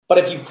But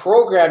if you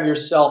program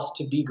yourself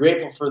to be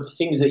grateful for the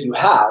things that you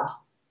have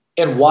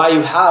and why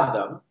you have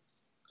them,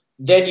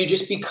 then you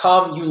just you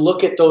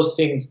look at those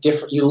things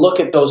different. You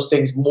look at those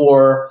things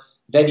more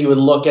than you would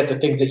look at the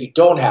things that you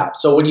don't have.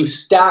 So when you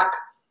stack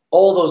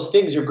all those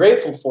things you're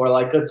grateful for,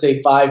 like let's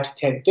say 5 to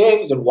 10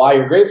 things and why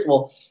you're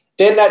grateful,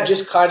 then that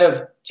just kind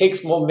of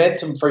takes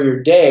momentum for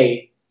your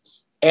day.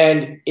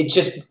 And it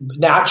just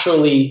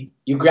naturally,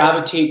 you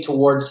gravitate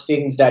towards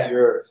things that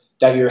you're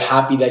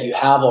happy that you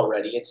have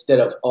already, instead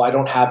of, oh, I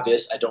don't have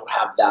this, I don't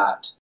have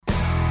that.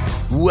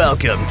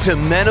 Welcome to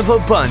Men of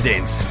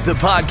Abundance, the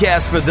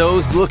podcast for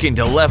those looking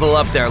to level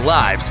up their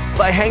lives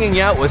by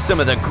hanging out with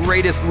some of the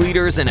greatest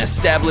leaders and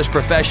established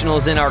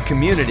professionals in our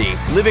community,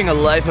 living a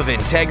life of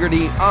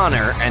integrity,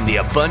 honor, and the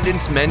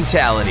abundance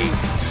mentality.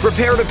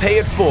 Prepare to pay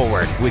it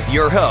forward with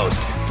your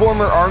host,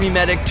 former Army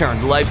medic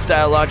turned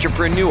lifestyle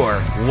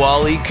entrepreneur,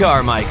 Wally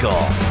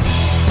Carmichael.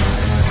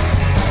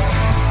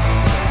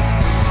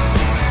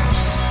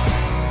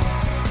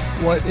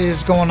 What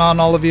is going on,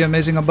 all of you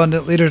amazing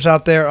abundant leaders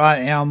out there? I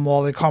am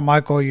Wally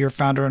Carmichael, your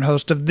founder and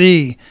host of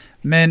the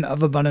Men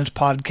of Abundance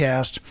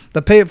podcast,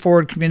 the Pay It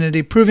Forward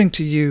community, proving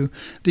to you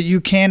that you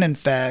can, in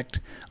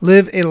fact,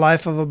 live a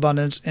life of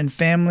abundance in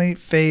family,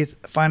 faith,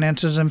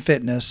 finances, and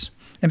fitness.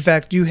 In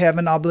fact, you have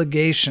an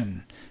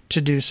obligation to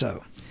do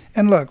so.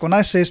 And look, when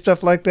I say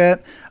stuff like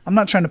that, I'm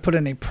not trying to put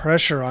any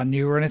pressure on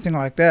you or anything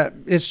like that.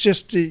 It's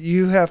just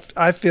that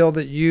I feel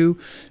that you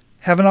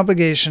have an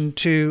obligation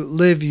to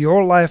live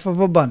your life of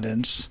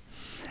abundance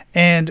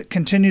and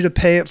continue to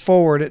pay it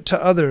forward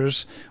to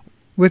others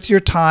with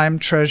your time,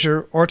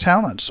 treasure, or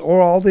talents,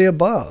 or all the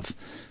above.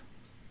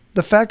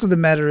 The fact of the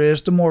matter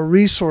is, the more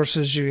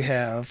resources you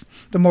have,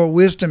 the more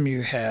wisdom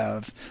you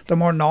have, the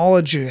more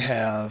knowledge you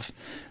have,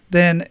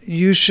 then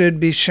you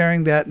should be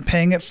sharing that and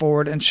paying it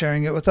forward and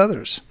sharing it with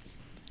others.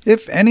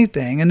 If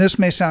anything, and this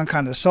may sound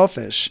kind of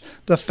selfish,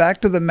 the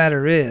fact of the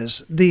matter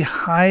is the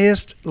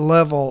highest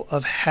level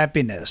of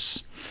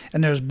happiness,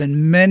 and there's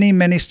been many,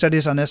 many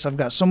studies on this. I've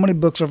got so many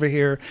books over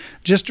here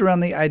just around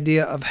the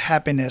idea of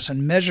happiness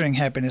and measuring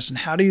happiness and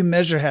how do you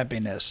measure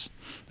happiness.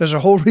 There's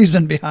a whole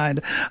reason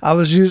behind.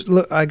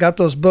 I got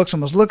those books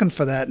and was looking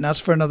for that, and that's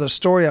for another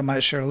story I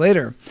might share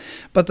later.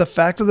 But the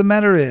fact of the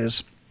matter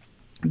is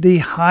the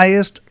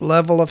highest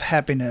level of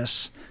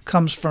happiness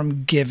comes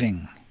from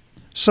giving.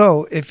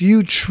 So if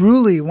you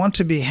truly want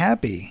to be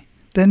happy,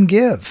 then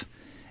give.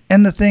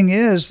 And the thing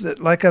is that,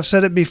 like I've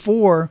said it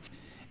before,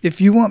 if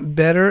you want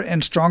better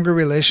and stronger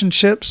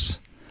relationships,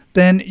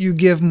 then you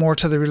give more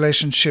to the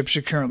relationships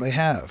you currently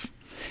have.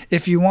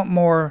 If you want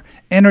more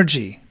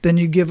energy, then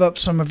you give up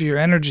some of your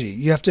energy.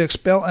 You have to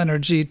expel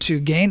energy to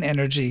gain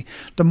energy.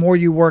 The more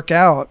you work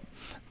out,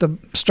 the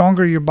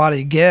stronger your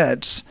body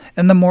gets,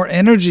 and the more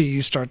energy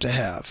you start to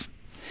have.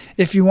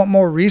 If you want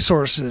more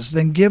resources,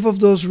 then give of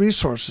those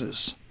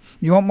resources.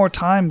 You want more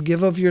time,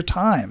 give of your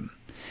time.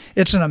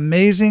 It's an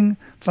amazing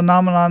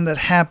phenomenon that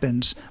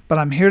happens, but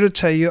I'm here to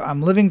tell you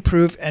I'm living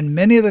proof, and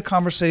many of the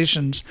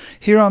conversations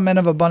here on Men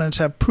of Abundance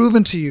have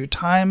proven to you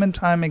time and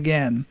time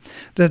again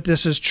that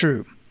this is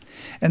true.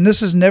 And this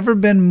has never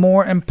been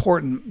more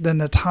important than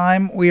the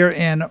time we are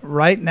in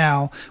right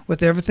now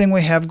with everything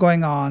we have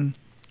going on,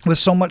 with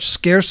so much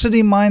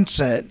scarcity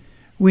mindset.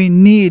 We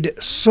need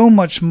so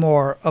much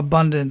more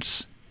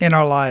abundance in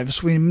our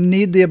lives. We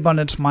need the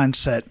abundance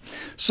mindset.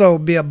 So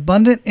be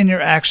abundant in your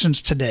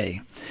actions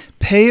today.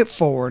 Pay it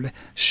forward.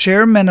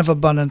 Share Men of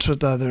Abundance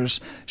with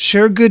others.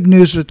 Share good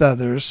news with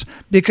others,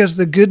 because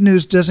the good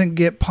news doesn't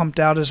get pumped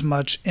out as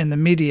much in the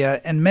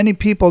media, and many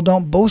people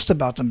don't boast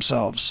about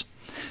themselves.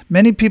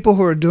 Many people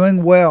who are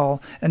doing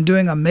well and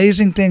doing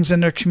amazing things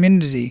in their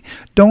community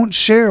don't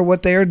share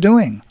what they are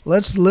doing.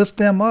 Let's lift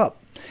them up.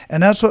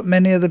 And that's what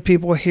many of the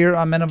people here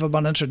on Men of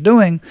Abundance are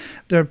doing.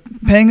 They're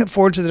paying it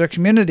forward to their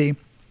community.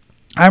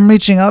 I'm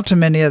reaching out to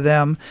many of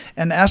them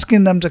and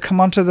asking them to come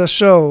onto the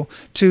show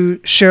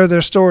to share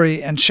their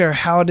story and share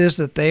how it is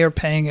that they are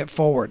paying it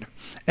forward.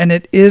 And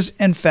it is,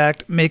 in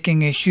fact,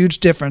 making a huge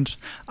difference.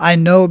 I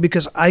know,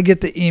 because I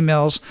get the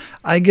emails,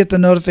 I get the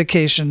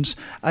notifications,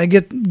 I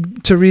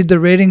get to read the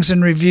ratings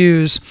and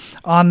reviews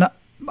on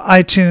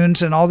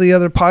iTunes and all the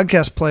other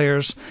podcast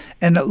players,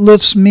 and it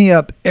lifts me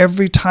up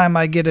every time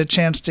I get a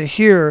chance to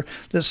hear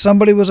that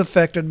somebody was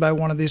affected by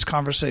one of these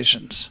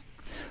conversations.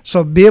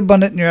 So be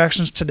abundant in your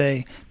actions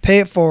today.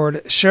 Pay it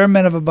forward. Share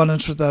Men of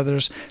Abundance with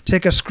others.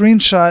 Take a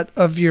screenshot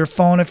of your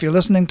phone if you're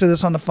listening to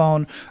this on the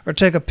phone, or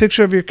take a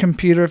picture of your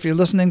computer if you're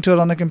listening to it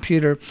on the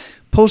computer.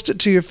 Post it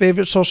to your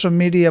favorite social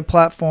media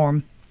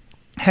platform.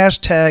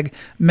 Hashtag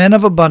Men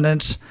of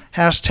Abundance.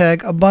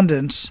 Hashtag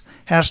Abundance.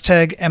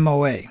 Hashtag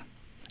MOA.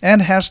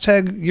 And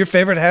hashtag your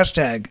favorite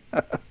hashtag.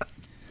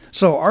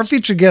 So our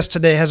featured guest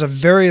today has a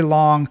very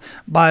long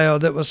bio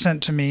that was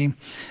sent to me,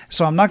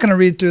 so I'm not going to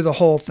read through the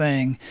whole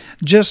thing.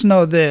 Just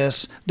know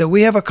this, that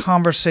we have a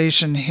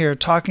conversation here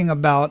talking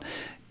about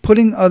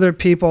putting other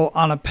people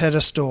on a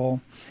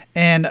pedestal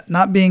and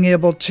not being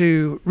able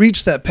to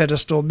reach that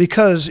pedestal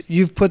because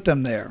you've put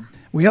them there.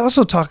 We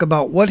also talk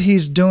about what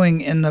he's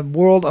doing in the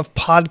world of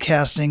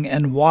podcasting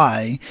and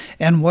why,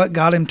 and what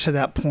got him to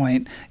that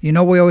point. You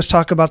know, we always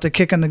talk about the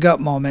kick in the gut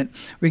moment.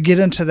 We get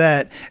into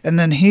that, and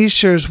then he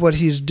shares what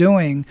he's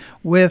doing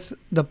with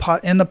in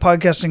the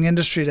podcasting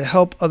industry to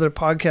help other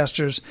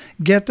podcasters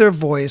get their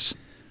voice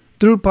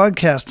through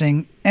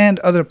podcasting and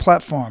other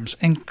platforms.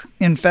 And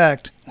in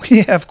fact,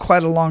 we have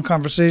quite a long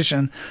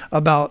conversation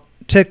about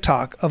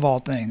TikTok of all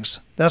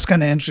things. That's going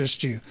to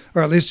interest you,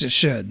 or at least it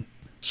should.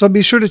 So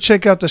be sure to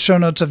check out the show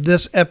notes of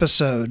this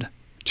episode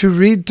to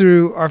read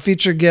through our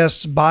featured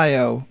guest's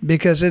bio,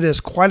 because it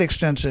is quite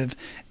extensive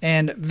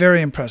and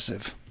very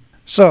impressive.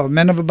 So,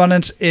 Men of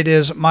Abundance, it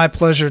is my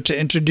pleasure to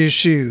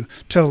introduce you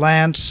to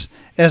Lance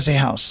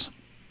Essayhouse.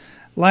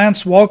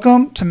 Lance,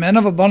 welcome to Men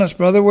of Abundance,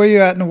 brother. Where are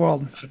you at in the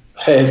world?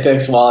 Hey,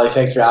 thanks, Wally.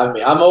 Thanks for having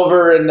me. I'm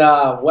over in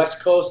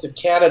west coast of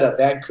Canada,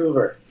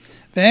 Vancouver.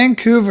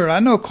 Vancouver. I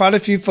know quite a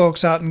few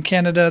folks out in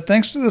Canada,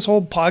 thanks to this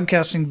whole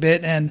podcasting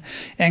bit and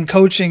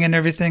coaching and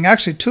everything.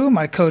 Actually, two of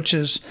my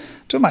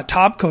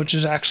top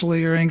coaches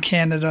actually are in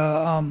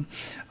Canada.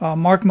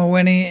 Mark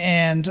Mawhinney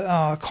and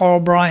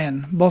Carl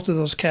Bryan. Both of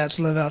those cats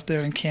live out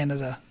there in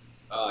Canada.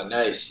 Oh,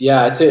 nice.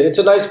 Yeah, it's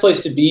a nice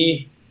place to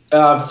be.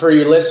 For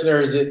your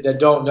listeners that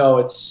don't know,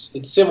 it's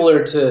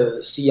similar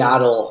to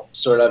Seattle,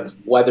 sort of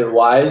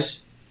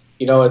weather-wise.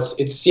 You know,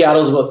 it's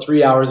Seattle's about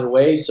 3 hours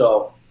away,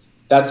 so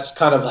that's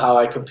kind of how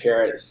I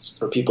compare it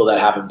for people that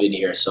haven't been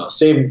here. So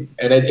same,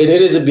 and it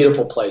is a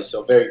beautiful place.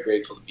 So very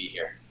grateful to be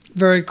here.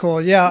 Very cool.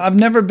 Yeah, I've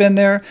never been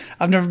there.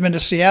 I've never been to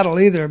Seattle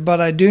either,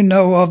 but I do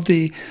know of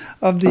the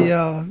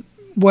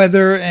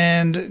weather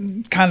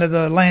and kind of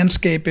the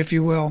landscape, if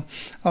you will,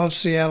 of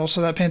Seattle.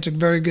 So that paints a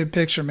very good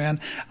picture, man.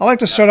 I like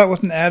to start out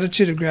with an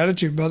attitude of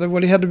gratitude, brother.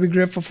 What do you have to be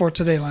grateful for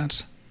today,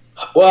 Lance?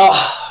 Well,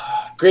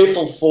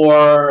 grateful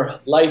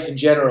for life in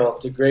general.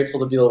 Grateful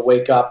to be able to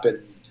wake up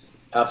and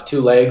have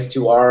 2 legs,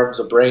 2 arms,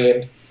 a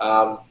brain.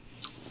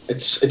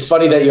 It's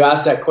funny that you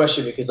asked that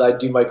question, because I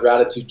do my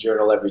gratitude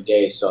journal every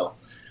day. So,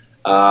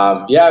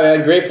 yeah,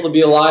 man, grateful to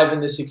be alive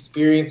in this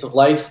experience of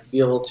life, be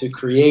able to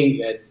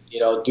create and,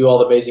 do all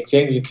the amazing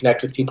things and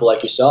connect with people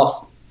like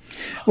yourself.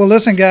 Well,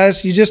 listen,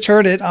 guys, you just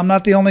heard it. I'm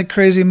not the only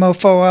crazy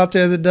mofo out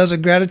there that does a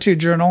gratitude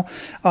journal.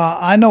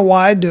 I know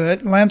why I do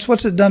it. Lance,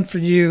 what's it done for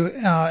you,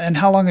 and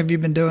how long have you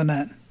been doing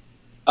that?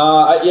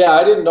 Yeah,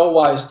 I didn't know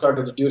why I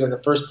started to do it in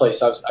the first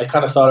place. I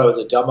kind of thought it was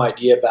a dumb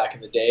idea back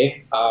in the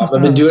day. I've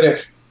been doing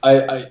it.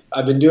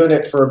 I've been doing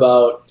it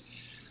for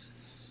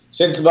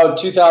since about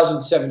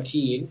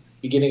 2017,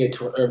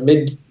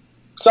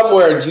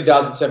 somewhere in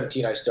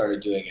 2017, I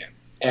started doing it,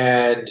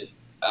 and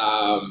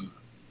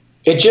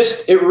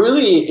it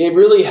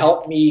really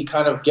helped me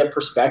kind of get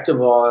perspective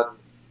on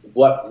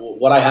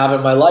what I have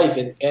in my life,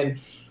 and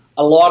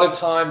a lot of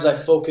times I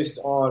focused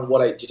on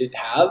what I didn't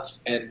have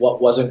and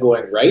what wasn't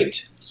going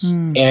right.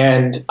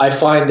 And I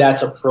find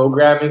that's a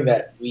programming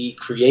that we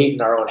create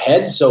in our own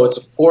heads. So it's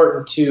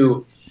important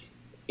to,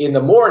 in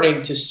the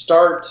morning, to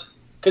start,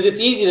 because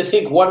it's easy to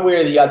think one way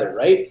or the other,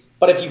 right?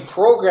 But if you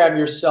program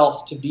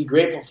yourself to be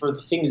grateful for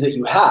the things that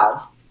you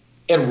have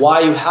and why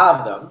you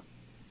have them,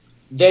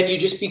 then you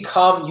just you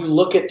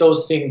look at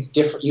those things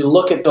different. You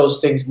look at those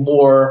things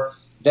more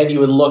than you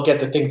would look at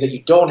the things that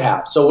you don't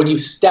have. So when you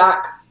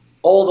stack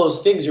all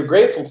those things you're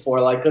grateful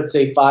for, like let's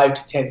say 5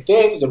 to 10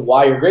 things and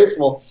why you're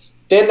grateful,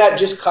 then that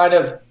just kind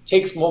of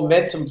takes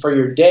momentum for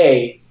your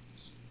day,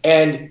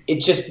 and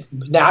it just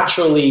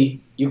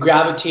naturally you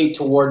gravitate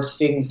towards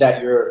things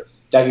that you're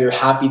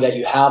happy that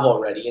you have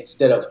already,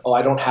 instead of, oh,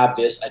 I don't have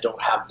this, I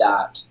don't have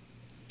that,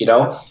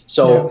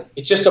 So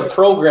It's just a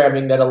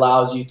programming that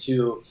allows you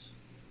to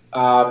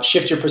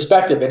shift your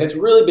perspective, and it's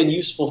really been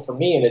useful for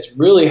me, and it's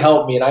really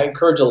helped me, and I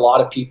encourage a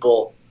lot of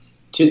people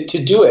to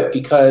do it,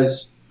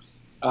 because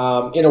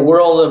in a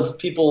world of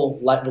people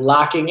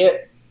lacking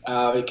it,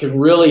 it can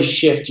really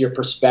shift your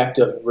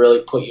perspective and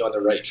really put you on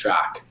the right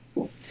track.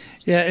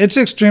 Yeah, it's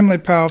extremely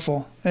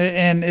powerful,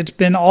 and it's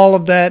been all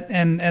of that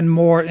and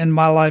more in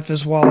my life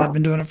as well. I've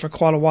been doing it for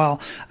quite a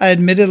while. I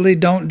admittedly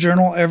don't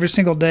journal every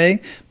single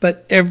day,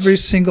 but every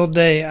single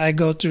day I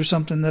go through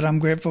something that I'm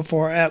grateful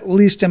for, at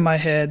least in my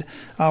head,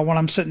 when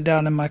I'm sitting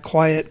down in my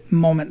quiet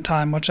moment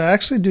time, which I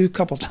actually do a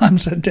couple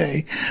times a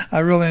day. I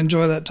really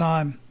enjoy that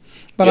time.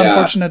 But I'm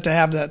fortunate to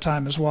have that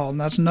time as well, and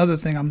that's another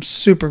thing I'm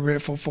super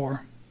grateful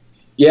for.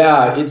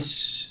 Yeah,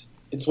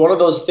 it's one of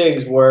those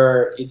things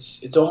where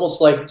it's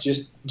almost like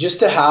just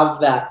to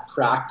have that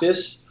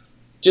practice,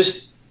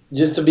 just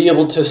to be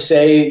able to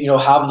say,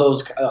 have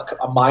those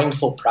a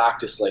mindful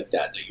practice like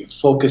that you're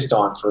focused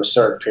on for a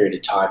certain period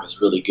of time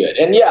is really good.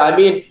 And yeah, I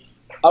mean,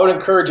 I would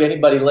encourage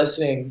anybody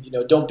listening,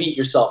 don't beat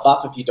yourself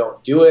up if you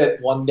don't do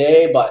it one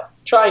day, but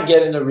try and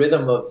get in a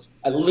rhythm of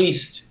at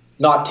least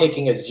not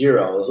taking a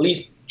 0, at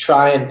least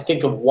try and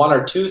think of 1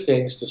 or 2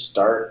 things to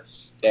start.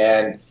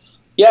 And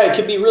yeah, it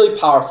can be really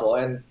powerful.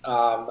 And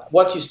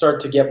once you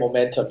start to get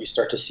momentum, you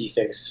start to see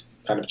things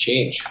kind of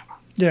change.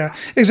 Yeah,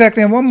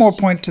 exactly. And one more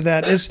point to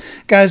that is,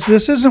 guys,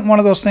 this isn't one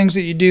of those things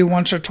that you do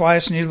once or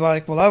twice and you're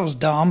like, well, that was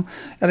dumb.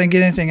 I didn't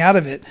get anything out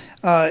of it.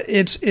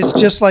 It's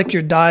just like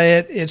your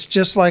diet. It's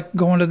just like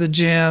going to the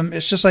gym.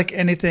 It's just like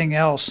anything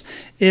else.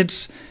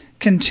 It's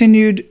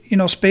continued,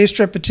 spaced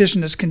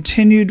repetition. It's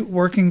continued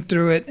working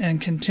through it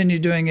and continue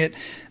doing it.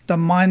 The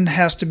mind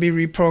has to be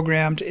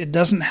reprogrammed. It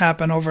doesn't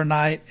happen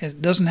overnight.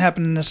 It doesn't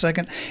happen in a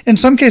second. In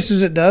some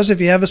cases it does. If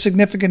you have a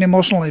significant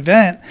emotional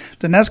event,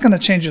 then that's going to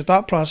change your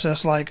thought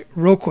process like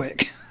real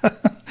quick.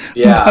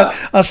 Yeah.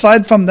 But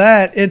aside from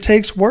that, it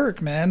takes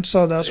work, man.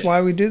 So that's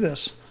why we do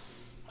this.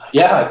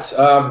 Yeah. It's,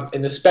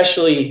 and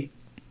especially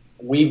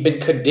we've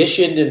been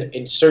conditioned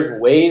in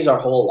certain ways our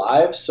whole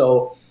lives.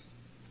 So,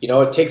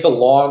 it takes a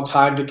long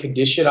time to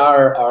condition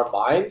our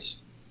minds.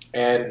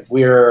 And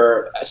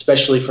we're,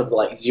 especially from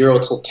like 0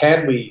 till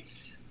 10, we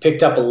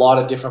picked up a lot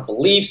of different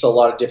beliefs, a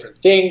lot of different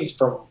things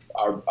from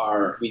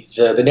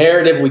the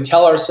narrative we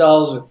tell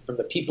ourselves and from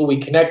the people we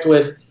connect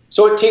with.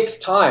 So it takes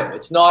time.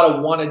 It's not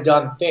a one and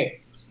done thing.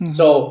 Mm-hmm.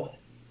 So,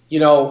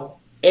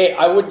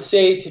 I wouldn't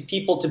say to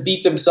people to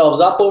beat themselves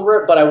up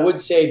over it, but I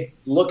would say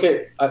look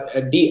at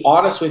and be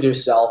honest with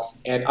yourself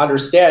and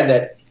understand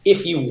that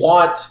if you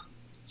want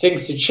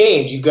things to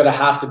change, you're going to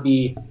have to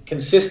be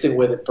consistent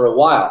with it for a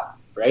while.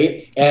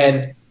 Right?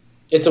 And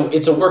it's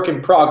a work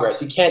in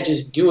progress. You can't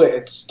just do it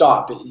and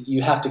stop.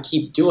 You have to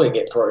keep doing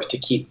it for it to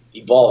keep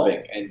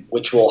evolving, and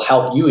which will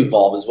help you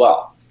evolve as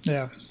well.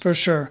 Yeah, for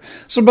sure.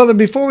 So, brother,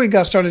 before we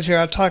got started here,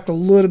 I talked a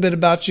little bit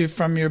about you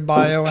from your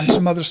bio and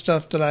some other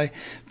stuff that I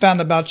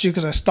found about you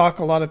because I stalk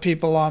a lot of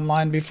people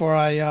online before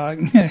I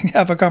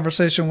have a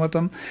conversation with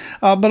them.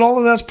 But all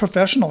of that's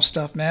professional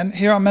stuff, man.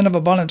 Here on Men of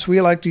Abundance,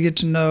 we like to get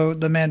to know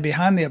the man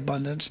behind the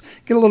abundance,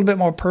 get a little bit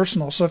more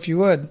personal. So if you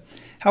would,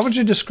 how would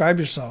you describe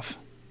yourself?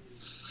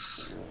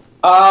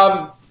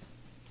 Well,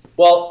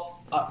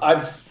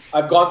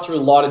 I've gone through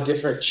a lot of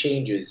different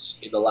changes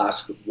in the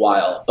last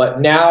while, but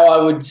now I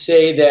would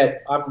say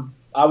that I'm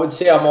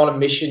on a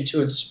mission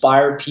to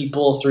inspire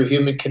people through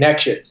human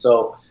connection.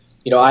 So,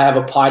 I have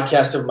a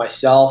podcast of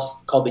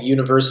myself called the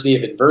University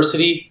of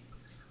Adversity,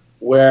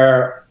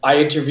 where I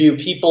interview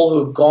people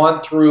who have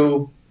gone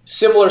through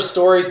similar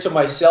stories to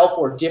myself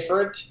or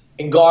different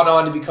and gone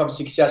on to become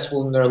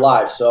successful in their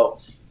lives. So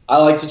I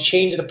like to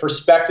change the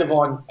perspective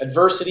on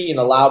adversity and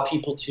allow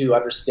people to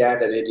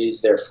understand that it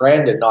is their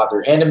friend and not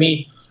their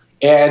enemy.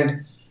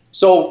 And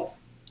so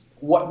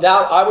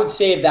I would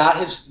say that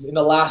has, in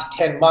the last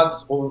 10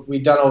 months,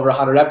 we've done over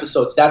 100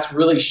 episodes, that's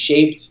really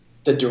shaped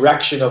the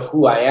direction of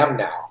who I am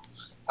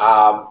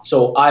now.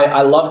 So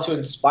I love to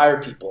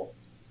inspire people.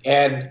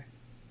 And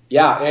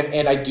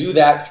and I do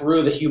that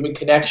through the human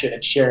connection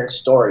and sharing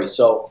stories.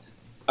 So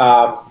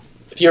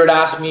if you were to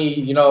ask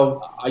me,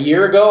 a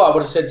year ago, I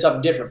would have said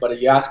something different. But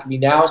you ask me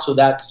now, so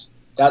that's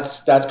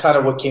kind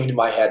of what came to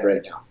my head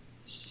right now.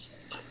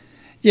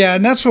 Yeah,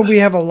 and that's what we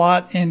have a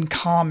lot in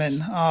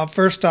common.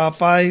 First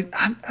off, I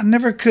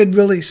never could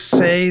really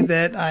say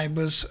that I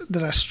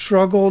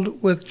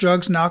struggled with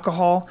drugs and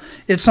alcohol.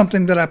 It's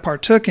something that I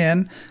partook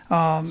in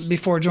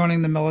before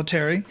joining the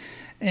military.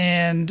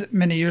 And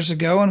many years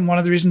ago, and one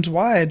of the reasons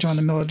why I joined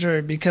the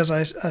military, because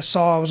I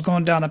saw I was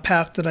going down a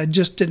path that I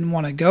just didn't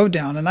want to go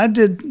down. And I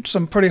did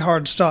some pretty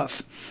hard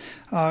stuff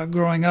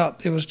growing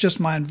up. It was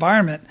just my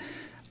environment.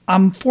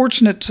 I'm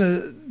fortunate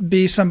to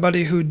be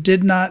somebody who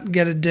did not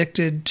get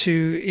addicted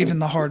to even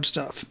the hard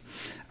stuff.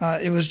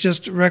 It was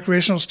just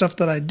recreational stuff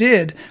that I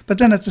did. But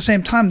then at the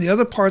same time, the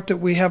other part that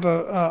we have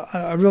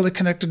I really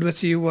connected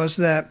with you was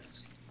that,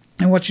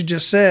 and what you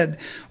just said,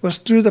 was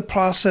through the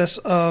process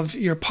of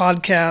your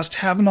podcast,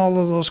 having all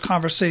of those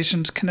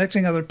conversations,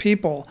 connecting other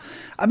people.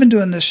 I've been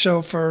doing this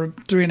show for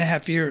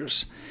 3.5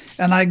 years,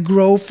 and I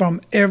grow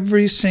from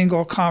every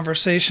single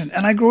conversation.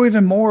 And I grow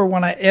even more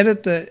when I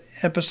edit the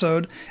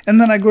episode,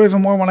 and then I grow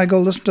even more when I go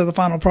listen to the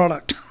final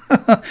product,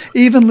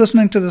 even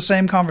listening to the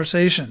same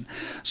conversation.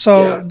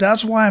 So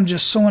That's why I'm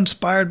just so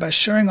inspired by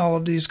sharing all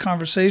of these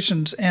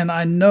conversations, and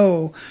I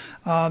know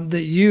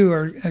that you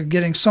are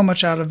getting so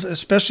much out of,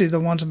 especially the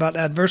ones about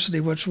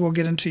adversity, which we'll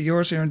get into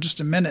yours here in just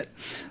a minute.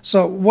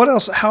 So what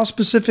else, how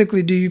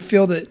specifically do you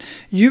feel that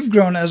you've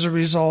grown as a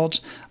result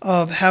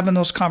of having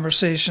those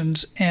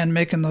conversations and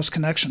making those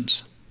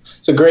connections?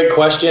 It's a great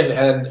question,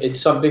 and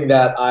it's something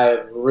that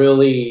I've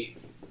really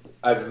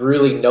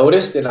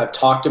noticed and I've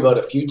talked about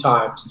a few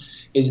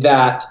times, is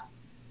that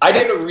I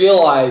didn't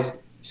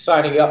realize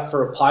signing up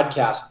for a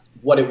podcast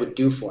what it would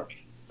do for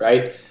me,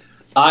 right?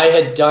 I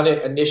had done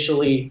it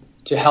initially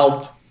to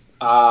help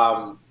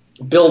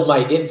build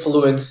my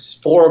influence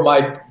for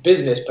my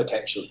business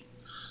potentially.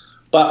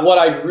 But what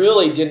I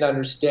really didn't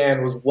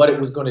understand was what it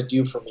was going to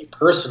do for me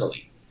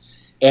personally.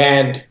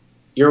 And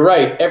you're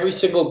right, every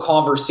single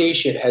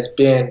conversation has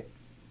been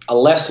a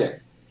lesson.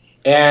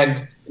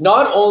 And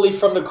not only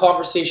from the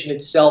conversation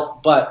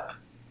itself, but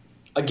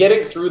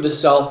getting through the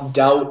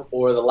self-doubt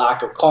or the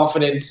lack of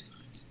confidence.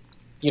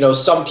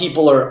 Some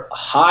people are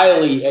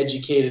highly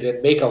educated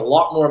and make a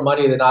lot more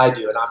money than I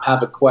do, and I'm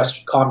having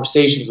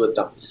conversations with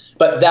them.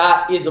 But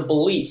that is a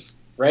belief,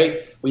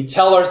 right? We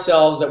tell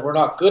ourselves that we're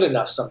not good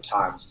enough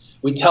sometimes.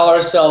 We tell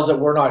ourselves that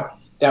we're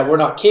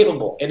not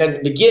capable. And in the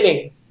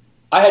beginning,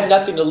 I had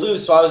nothing to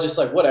lose, so I was just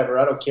like, whatever,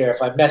 I don't care.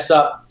 If I mess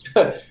up,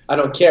 I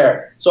don't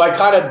care. So I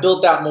kind of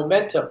built that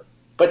momentum.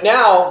 But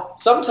now,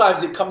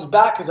 sometimes it comes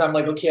back because I'm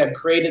like, okay, I've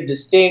created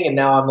this thing, and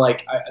now I'm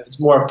like, it's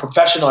more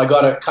professional. I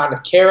got to kind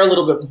of care a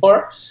little bit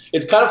more.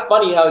 It's kind of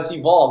funny how it's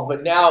evolved.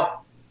 But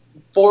now,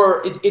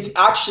 it's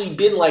actually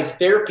been like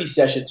therapy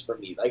sessions for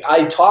me. Like,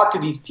 I talk to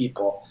these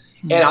people,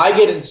 and I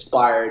get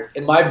inspired,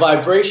 and my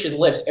vibration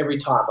lifts every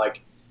time.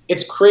 Like,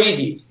 it's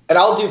crazy. And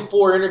I'll do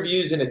 4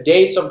 interviews in a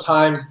day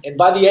sometimes, and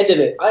by the end of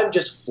it, I'm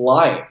just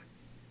flying.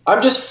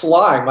 I'm just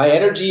flying. My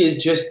energy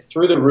is just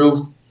through the roof.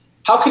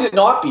 How could it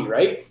not be,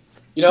 right?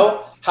 You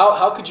know,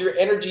 how could your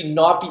energy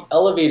not be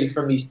elevated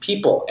from these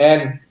people?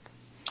 And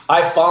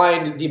I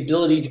find the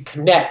ability to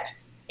connect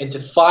and to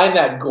find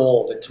that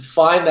gold and to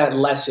find that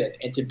lesson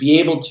and to be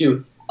able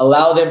to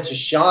allow them to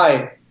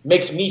shine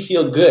makes me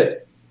feel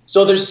good.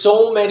 So there's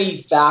so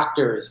many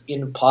factors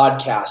in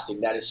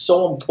podcasting that is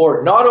so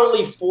important, not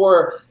only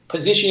for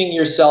positioning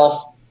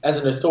yourself as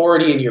an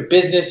authority in your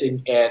business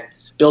and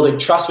building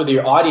trust with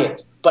your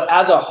audience, but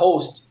as a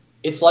host,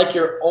 it's like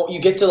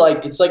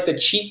it's like the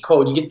cheat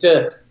code. You get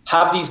to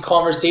have these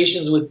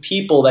conversations with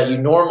people that you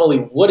normally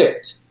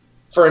wouldn't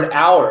for an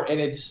hour. And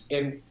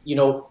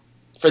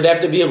for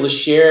them to be able to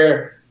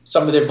share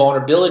some of their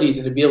vulnerabilities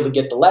and to be able to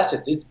get the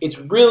lessons. It's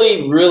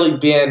really, really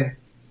been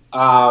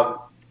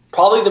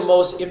probably the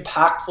most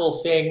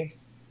impactful thing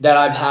that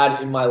I've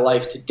had in my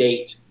life to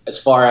date as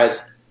far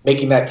as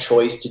making that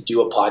choice to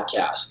do a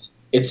podcast.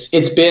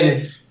 It's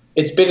been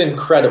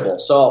incredible.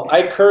 So I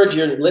encourage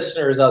your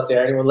listeners out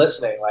there, anyone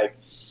listening, like,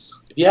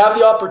 if you have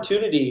the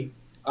opportunity,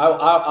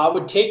 I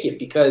would take it,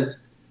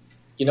 because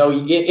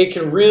it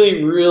can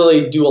really,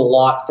 really do a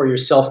lot for your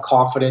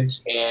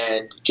self-confidence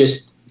and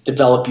just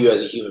develop you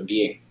as a human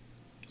being.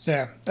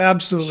 Yeah,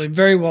 absolutely.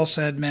 Very well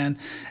said, man.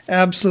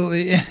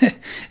 Absolutely.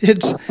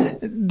 It's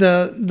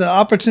the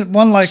opportunity.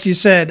 One, like you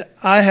said,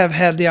 I have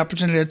had the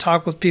opportunity to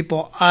talk with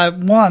people. I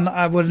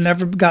would have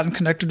never gotten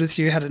connected with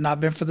you had it not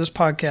been for this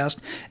podcast,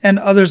 and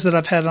others that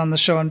I've had on the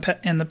show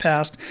in the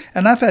past.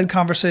 And I've had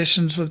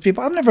conversations with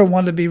people. I've never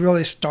wanted to be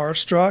really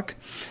starstruck,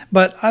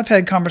 but I've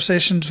had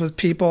conversations with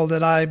people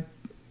that I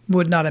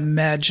would not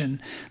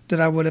imagine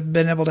that I would have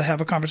been able to have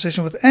a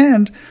conversation with.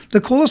 And the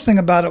coolest thing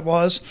about it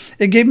was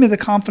it gave me the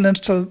confidence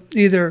to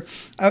either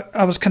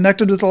I was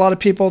connected with a lot of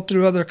people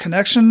through other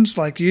connections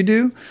like you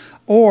do,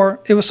 or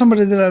it was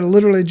somebody that I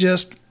literally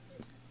just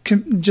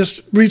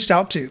reached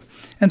out to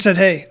and said,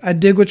 hey, I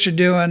dig what you're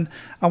doing.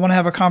 I want to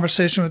have a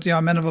conversation with you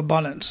on Men of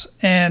Abundance.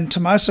 And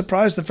to my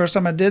surprise, the first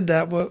time I did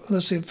that,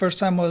 the first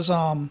time was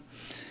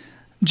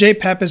Jay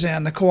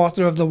Papasan, the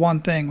co-author of The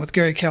One Thing with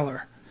Gary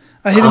Keller.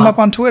 I hit him up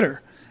on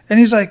Twitter. And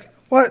he's like,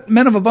 what?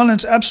 Men of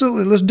Abundance?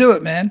 Absolutely. Let's do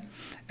it, man.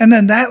 And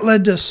then that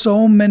led to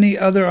so many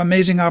other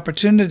amazing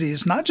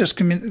opportunities, not just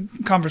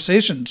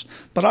conversations,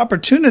 but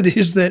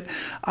opportunities that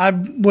I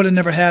would have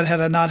never had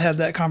I not had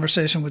that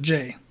conversation with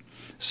Jay.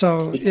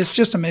 So it's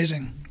just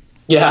amazing.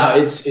 Yeah,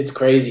 it's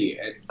crazy.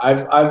 And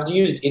I've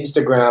used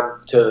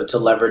Instagram to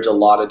leverage a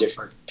lot of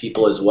different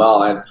people as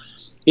well. And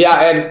yeah,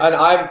 and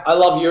I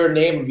love your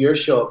name of your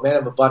show, Men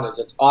of Abundance.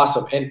 It's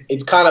awesome. And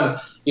it's kind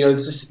of,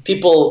 it's just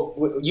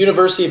people,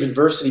 University of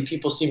Adversity,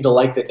 people seem to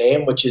like the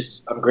name, which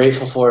is I'm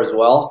grateful for as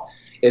well,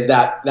 is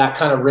that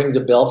kind of rings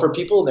a bell for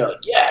people. And they're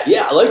like,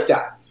 yeah, I like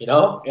that,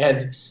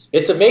 And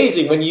it's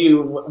amazing when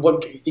you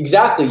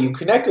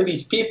connect with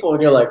these people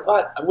and you're like,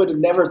 what? I would have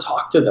never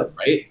talked to them,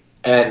 right?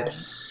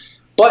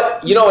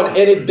 But, and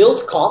it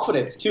builds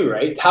confidence too,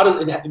 right?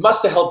 It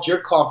must have helped your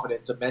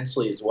confidence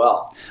immensely as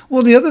well.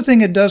 Well, the other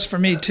thing it does for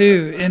me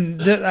too, and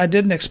I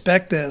didn't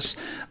expect this,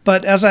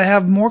 but as I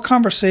have more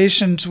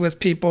conversations with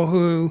people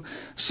who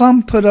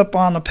some put up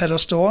on a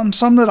pedestal and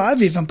some that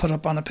I've even put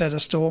up on a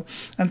pedestal,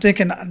 I'm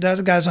thinking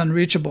that guy's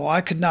unreachable.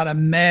 I could not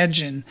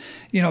imagine,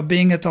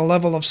 being at the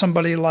level of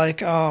somebody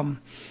like,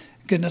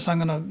 goodness, I'm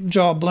going to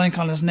draw a blank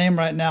on his name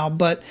right now,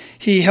 but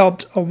he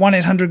helped a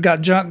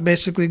 1-800-GOT-JUNK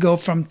basically go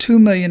from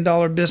 $2 million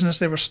business,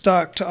 they were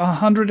stuck, to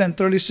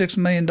 $136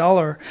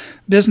 million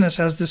business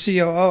as the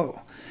COO.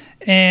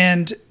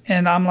 And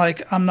I'm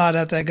like, I'm not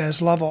at that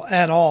guy's level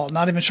at all.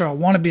 Not even sure I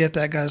want to be at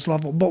that guy's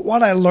level. But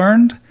what I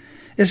learned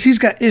is he's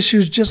got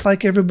issues just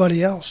like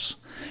everybody else.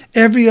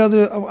 I've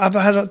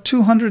had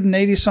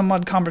 280 some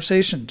odd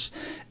conversations.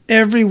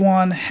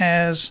 Everyone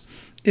has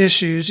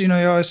issues. You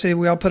always say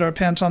we all put our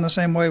pants on the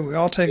same way. We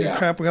all take a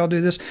crap. We all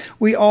do this.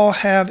 We all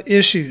have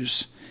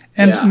issues.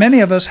 And many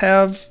of us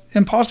have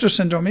imposter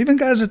syndrome, even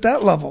guys at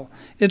that level.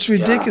 It's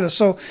ridiculous.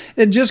 So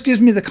it just gives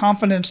me the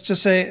confidence to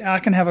say I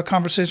can have a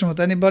conversation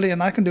with anybody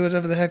and I can do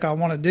whatever the heck I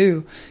want to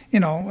do.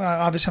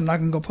 Obviously I'm not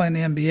going to go play in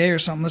the NBA or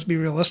something. Let's be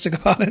realistic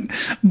about it.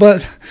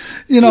 But,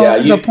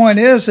 the point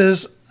is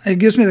it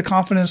gives me the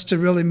confidence to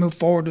really move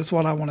forward with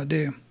what I want to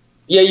do.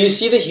 Yeah, you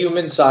see the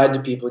human side to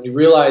people and you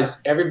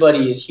realize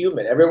everybody is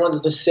human.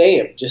 Everyone's the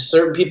same. Just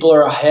certain people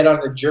are ahead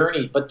on the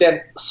journey. But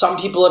then some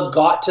people have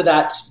got to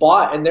that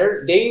spot and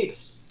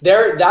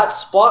that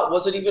spot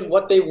wasn't even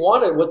what they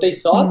wanted, what they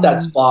thought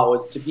that spot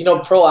was. To, you know,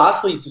 pro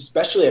athletes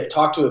especially, I've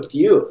talked to a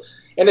few,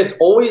 and it's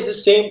always the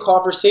same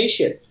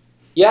conversation.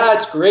 Yeah,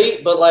 it's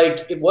great, but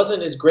like it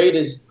wasn't as great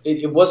as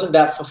it wasn't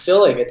that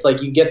fulfilling. It's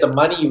like you get the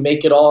money, you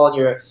make it all,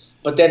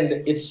 but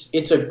then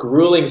it's a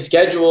grueling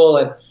schedule,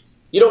 and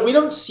you know, we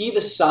don't see the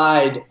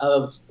side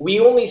of, we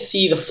only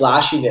see the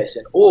flashiness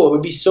and, oh, it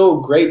would be so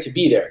great to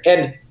be there.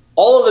 And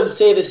all of them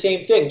say the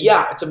same thing.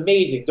 Yeah, it's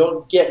amazing.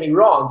 Don't get me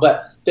wrong.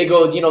 But they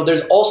go, you know,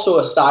 there's also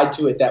a side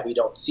to it that we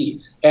don't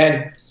see.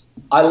 And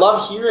I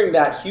love hearing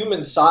that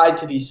human side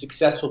to these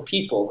successful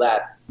people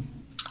that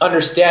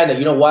understand that,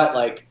 you know what,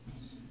 like,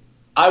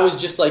 I was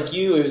just like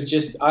you. It was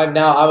just, I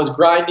was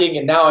grinding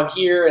and now I'm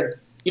here. And,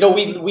 you know,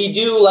 we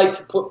do like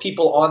to put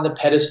people on the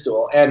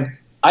pedestal. And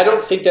I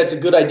don't think that's a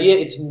good idea.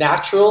 It's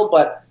natural,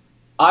 but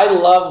I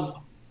love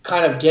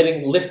kind of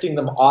lifting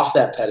them off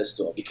that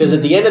pedestal, because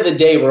at the end of the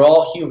day, we're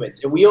all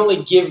humans, and we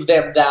only give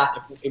them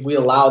that if we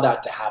allow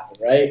that to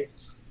happen, right?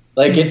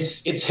 Like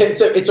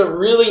it's a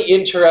really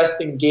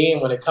interesting game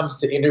when it comes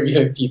to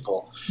interviewing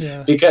people,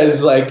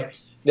 because like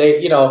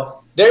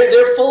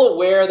they're full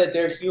aware that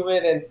they're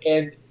human,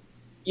 and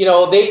you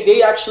know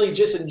they actually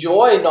just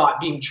enjoy not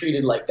being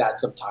treated like that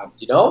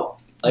sometimes, you know,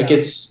 like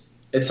it's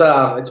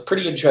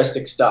pretty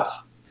interesting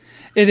stuff.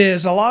 It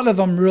is. A lot of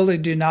them really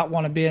do not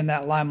want to be in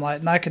that limelight,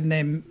 and I could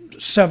name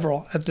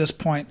several at this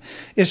point.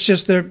 It's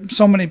just there are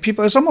so many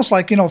people. It's almost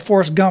like, you know,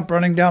 Forrest Gump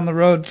running down the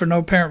road for no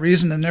apparent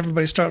reason, and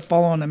everybody starts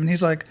following him, and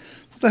he's like,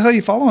 what the hell are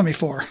you following me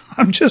for?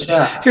 I'm just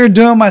here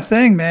doing my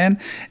thing, man.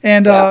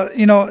 And,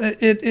 you know,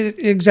 it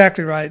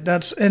exactly right.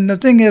 And the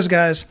thing is,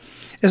 guys,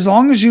 as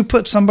long as you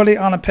put somebody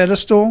on a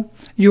pedestal,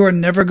 you are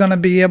never going to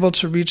be able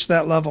to reach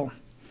that level.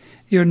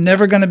 You're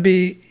never going to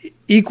be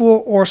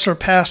equal or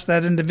surpass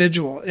that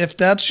individual. If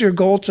that's your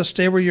goal, to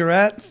stay where you're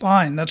at,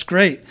 fine, that's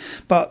great.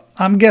 But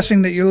I'm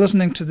guessing that you're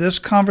listening to this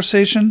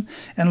conversation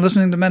and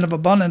listening to Men of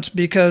Abundance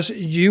because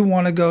you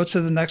want to go to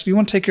the next, you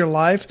want to take your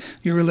life,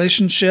 your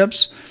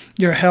relationships,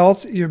 your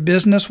health, your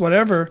business,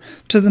 whatever,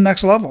 to the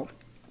next level.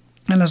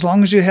 And as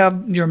long as you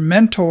have your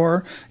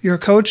mentor, your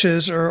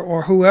coaches,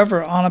 or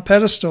whoever on a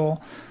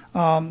pedestal,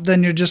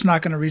 then you're just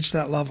not going to reach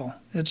that level.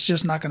 It's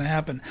just not going to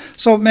happen.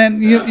 So,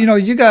 man, you know,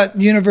 you got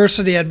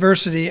university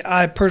adversity.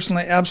 I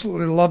personally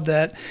absolutely love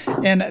that.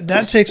 And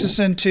that takes us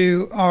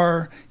into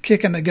our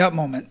kick in the gut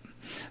moment.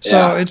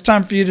 So it's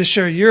time for you to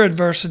share your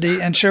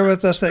adversity and share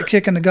with us that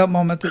kick in the gut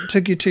moment that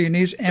took you to your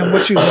knees and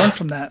what you learned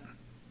from that.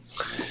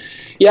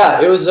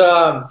 Yeah, it was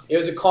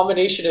a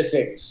combination of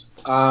things.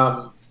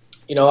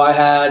 You know,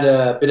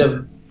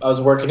 I was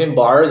working in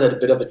bars, had a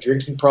bit of a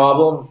drinking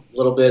problem,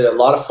 a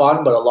lot of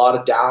fun, but a lot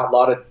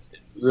of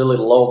really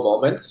low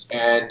moments.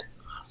 And,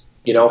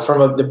 you know,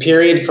 from the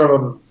period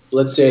from,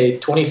 let's say,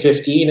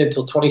 2015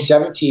 until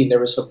 2017, there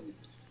was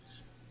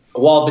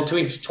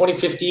between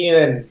 2015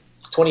 and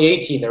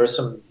 2018, there was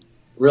some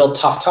real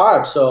tough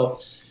times. So,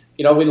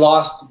 you know, we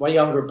lost my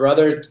younger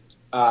brother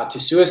to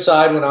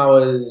suicide when I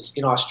was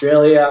in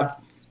Australia,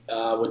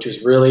 which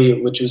was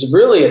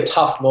really a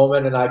tough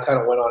moment. And I kind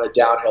of went on a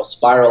downhill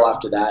spiral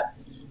after that.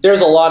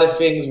 There's a lot of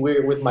things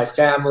with my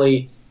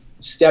family,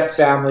 step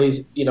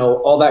families, you know,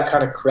 all that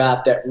kind of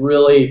crap that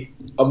really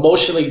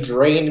emotionally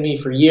drained me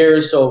for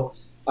years. So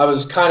I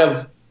was kind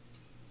of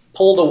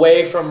pulled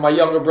away from my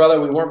younger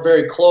brother. We weren't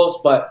very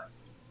close, but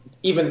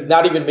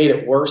that even made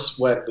it worse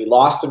when we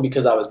lost him,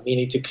 because I was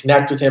meaning to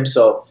connect with him.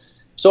 So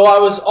I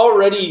was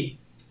already,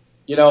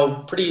 you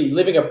know,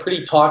 living a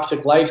pretty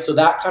toxic life. So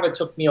that kind of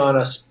took me on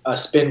a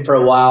spin for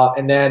a while.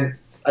 And then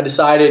I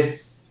decided,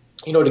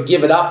 you know, to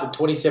give it up in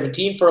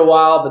 2017 for a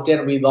while, but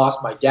then we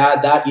lost my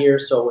dad that year.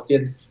 So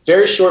within a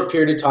very short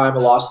period of time,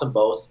 I lost them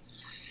both.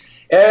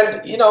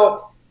 And, you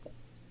know,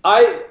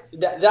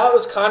 that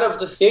was kind of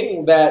the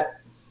thing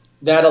that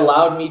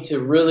allowed me to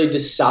really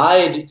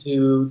decide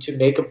to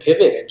make a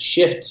pivot and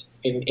shift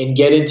and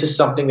get into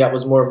something that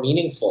was more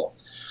meaningful.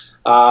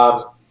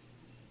 And,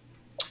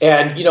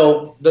 you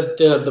know,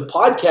 the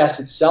podcast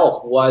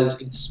itself was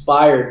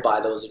inspired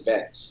by those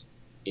events.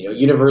 You know,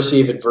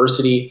 University of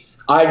Adversity.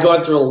 I'd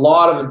gone through a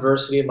lot of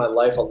adversity in my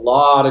life, a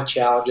lot of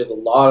challenges, a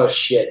lot of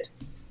shit.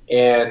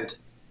 And,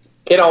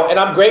 you know, and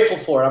I'm grateful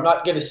for it. I'm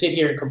not going to sit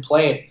here and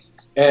complain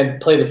and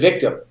play the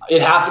victim.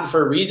 It happened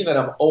for a reason, and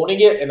I'm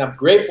owning it, and I'm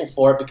grateful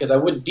for it, because I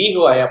wouldn't be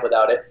who I am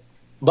without it.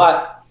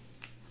 But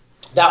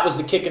that was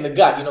the kick in the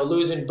gut, you know,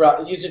 losing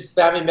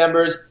family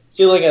members,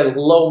 feeling a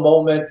low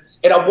moment.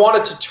 And I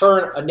wanted to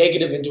turn a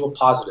negative into a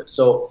positive.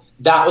 So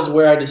that was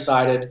where I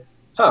decided,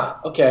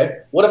 okay,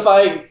 what if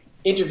I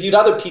interviewed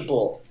other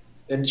people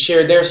and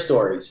shared their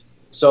stories?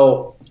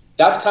 So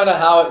that's kind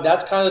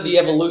of the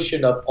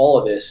evolution of all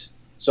of this.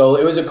 So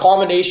it was a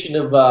combination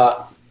of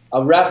a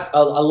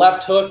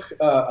left hook,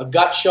 a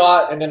gut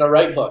shot, and then a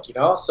right hook, you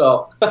know?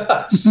 So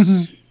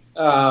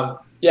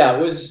yeah,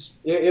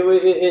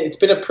 it's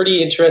been a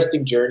pretty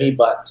interesting journey,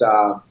 but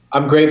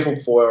I'm grateful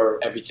for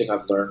everything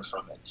I've learned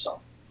from it. So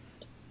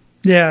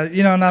Yeah,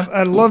 and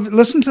I love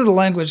listen to the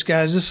language,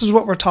 guys. This is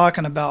what we're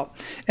talking about,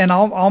 and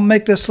I'll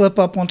make this slip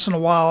up once in a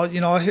while.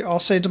 I'll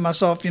say to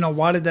myself,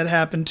 why did that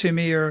happen to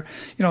me, or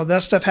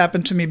that stuff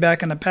happened to me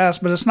back in the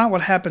past. But it's not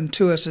what happened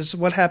to us; it's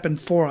what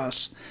happened for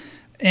us.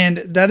 And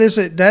that is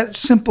that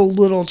simple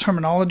little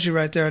terminology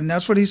right there, and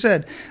that's what he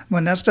said.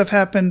 When that stuff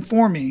happened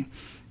for me,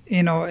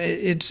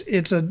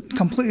 it's a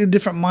completely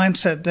different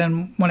mindset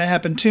than when it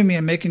happened to me,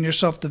 and making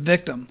yourself the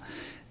victim.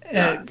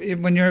 Yeah.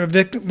 When you're a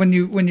victim, when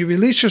you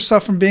release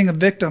yourself from being a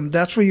victim,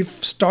 that's where you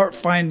start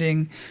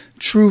finding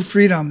true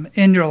freedom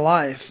in your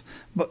life,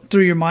 but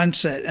through your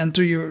mindset and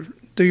through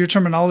your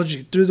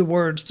terminology, through the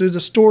words, through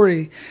the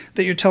story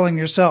that you're telling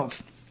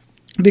yourself,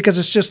 because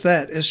it's just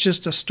that, it's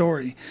just a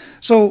story.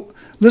 So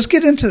let's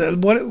get into that.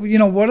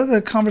 What are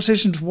the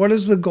conversations? What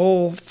is the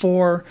goal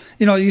for?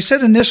 You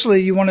said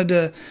initially you wanted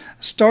to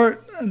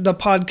start the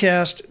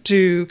podcast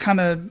to kind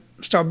of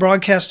start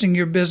broadcasting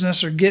your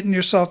business or getting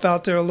yourself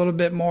out there a little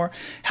bit more.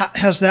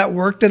 Has that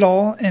worked at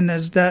all? And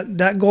has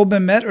that goal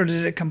been met, or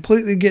did it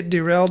completely get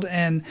derailed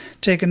and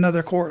take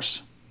another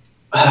course?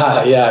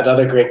 Yeah,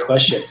 another great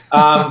question. It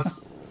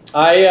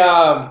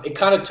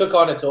kind of took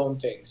on its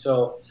own thing.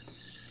 So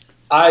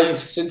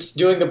since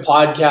doing the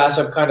podcast,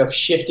 I've kind of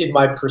shifted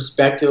my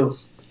perspective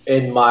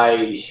in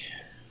my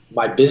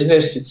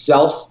business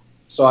itself.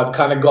 So I've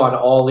kind of gone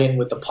all in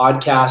with the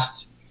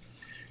podcast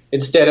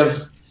instead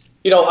of,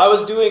 I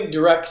was doing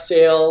direct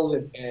sales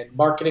and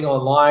marketing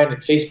online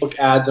and Facebook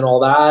ads and all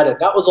that, and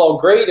that was all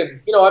great.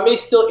 And, I may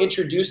still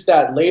introduce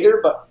that later,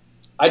 but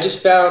I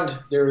just found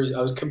I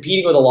was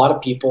competing with a lot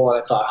of people,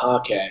 and I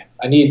thought, okay,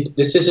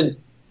 this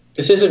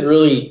isn't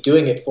really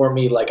doing it for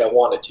me like I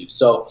wanted to.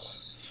 So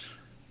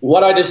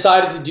what I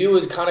decided to do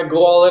was kind of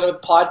go all in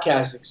with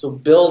podcasting. So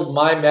build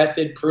my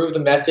method, prove the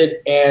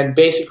method, and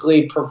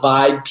basically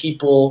provide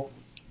people,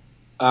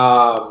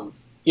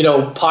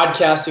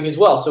 podcasting as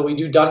well. So we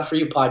do done for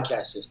you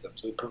podcast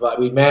systems.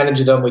 We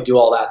manage them. We do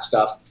all that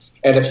stuff.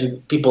 And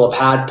if people have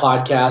had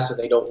podcasts and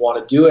they don't want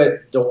to do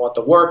it, don't want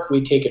the work,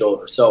 we take it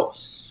over. So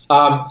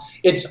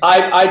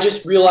I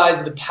just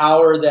realized the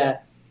power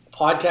that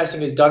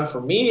podcasting has done for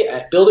me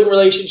at building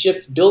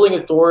relationships, building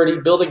authority,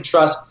 building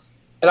trust.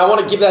 And I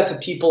want to give that to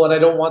people, and I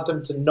don't want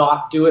them to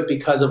not do it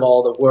because of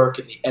all the work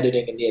and the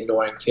editing and the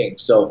annoying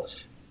things. So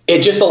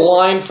it just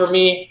aligned for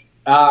me.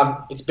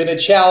 It's been a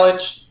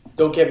challenge.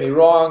 Don't get me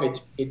wrong.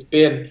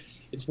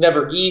 It's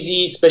never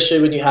easy,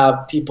 especially when you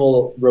have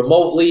people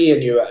remotely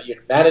and you're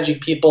managing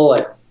people.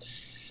 And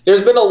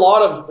there's been a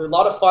lot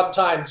of fun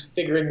times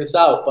figuring this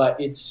out.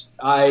 But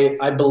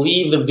I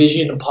believe the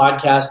vision of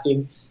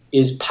podcasting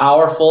is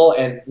powerful,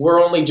 and we're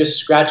only just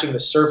scratching the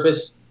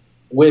surface.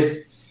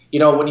 With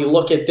when you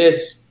look at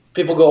this,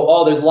 people go,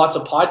 "Oh, there's lots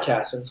of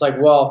podcasts," and it's like,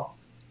 well,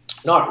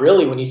 not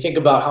really. When you think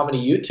about how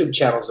many YouTube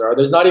channels there are,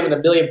 there's not even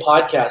 1 million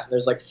podcasts, and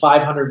there's like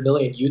 500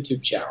 million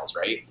YouTube channels,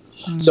 right?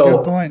 So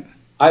good point.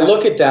 I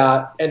look at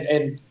that,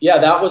 and yeah,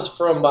 that was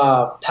from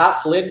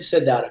Pat Flynn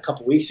said that a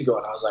couple weeks ago,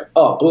 and I was like,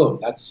 oh, boom,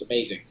 that's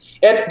amazing.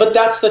 But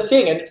that's the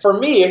thing, and for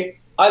me,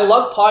 I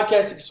love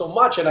podcasting so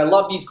much, and I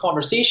love these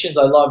conversations.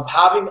 I love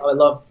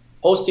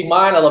hosting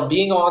mine. I love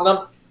being on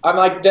them. I'm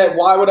like, that.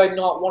 Why would I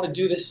not want to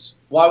do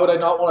this? Why would I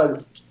not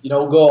want to,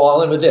 go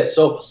all in with this?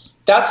 So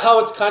that's how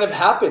it's kind of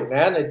happened,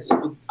 man.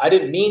 I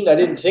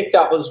didn't think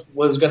that was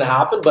going to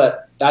happen,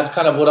 but that's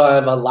kind of what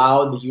I've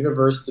allowed the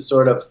universe to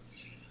sort of,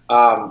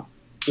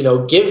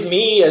 give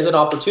me as an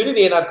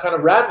opportunity, and I've kind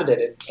of ran with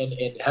it.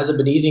 And has it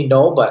been easy?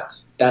 No, but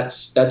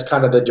that's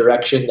kind of the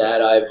direction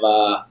that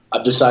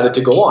I've decided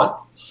to go on.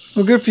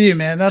 Well, good for you,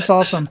 man. That's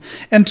awesome.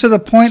 And to the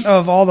point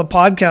of all the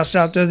podcasts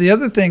out there, the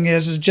other thing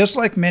is just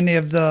like many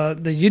of the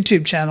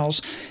YouTube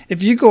channels,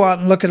 if you go out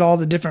and look at all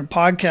the different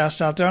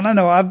podcasts out there, and I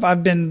know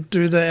I've been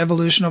through the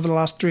evolution over the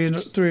last three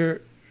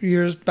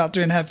years, about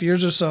 3.5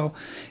 years or so,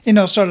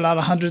 started out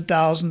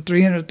 100,000,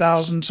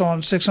 300,000, so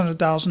on,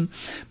 600,000.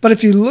 But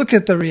if you look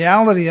at the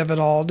reality of it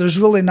all, there's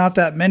really not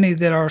that many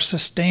that are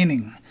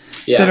sustaining,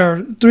 that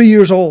are 3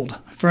 years old,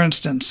 for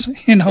instance.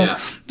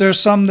 There's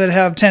some that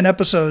have 10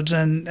 episodes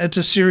and it's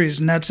a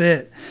series and that's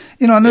it.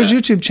 And there's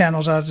YouTube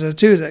channels out there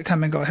too that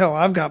come and go. Hell,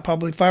 I've got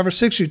probably 5 or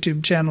 6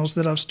 YouTube channels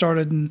that I've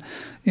started and,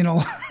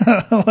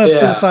 left to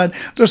the side.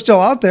 They're still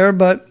out there,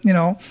 but,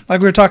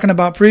 like we were talking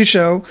about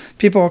pre-show,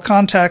 people will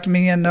contact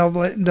me and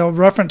they'll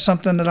reference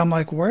something that I'm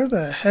like, where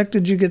the heck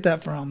did you get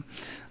that from?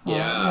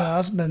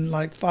 That's been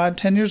like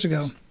 5-10 years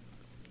ago.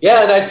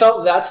 Yeah, and I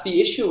felt that's the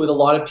issue with a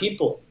lot of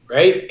people,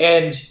 right?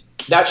 And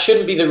that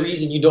shouldn't be the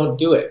reason you don't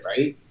do it,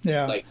 right?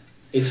 Yeah. Like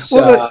it's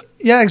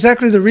yeah,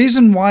 exactly. The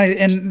reason why,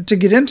 and to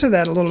get into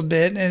that a little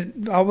bit,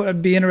 and I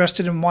would be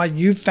interested in why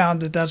you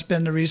found that that's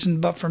been the reason.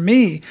 But for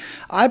me,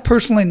 I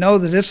personally know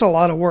that it's a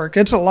lot of work.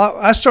 It's a lot.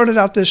 I started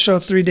out this show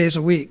 3 days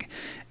a week,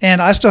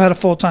 and I still had a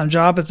full-time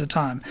job at the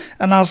time.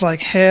 And I was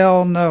like,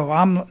 hell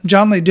no.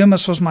 John Lee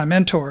Dumas was my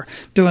mentor,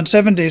 doing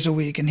 7 days a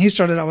week, and he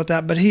started out with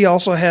that. But he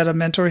also had a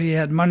mentor. He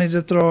had money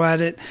to throw at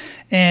it,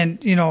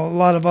 and a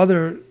lot of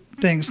other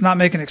things, not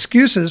making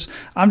excuses.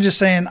 I'm just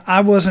saying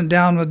I wasn't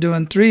down with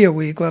doing 3 a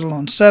week, let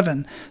alone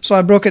 7. So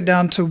I broke it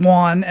down to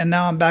 1, and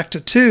now I'm back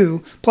to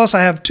 2. Plus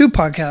I have 2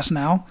 podcasts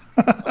now.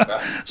 Okay.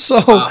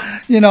 So,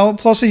 wow.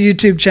 Plus a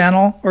YouTube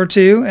channel or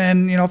 2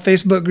 and,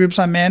 Facebook groups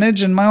I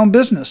manage and my own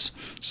business.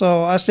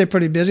 So I stay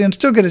pretty busy and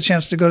still get a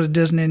chance to go to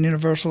Disney and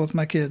Universal with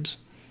my kids.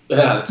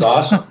 Yeah, that's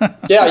awesome.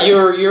 Yeah,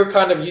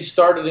 you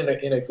started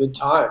in a good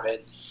time. And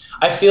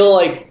I feel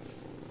like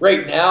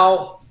right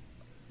now,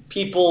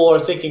 people are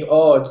thinking,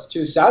 oh, it's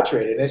too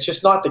saturated. And it's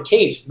just not the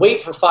case.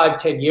 Wait for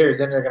 5-10 years,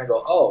 then they're going to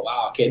go, oh,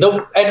 wow, okay.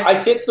 And I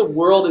think the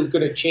world is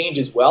going to change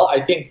as well.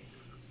 I think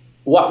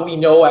what we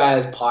know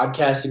as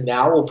podcasting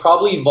now will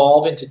probably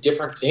evolve into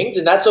different things,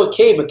 and that's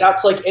okay. But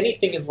that's like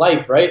anything in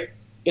life, right?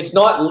 It's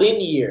not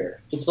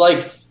linear. It's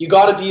like you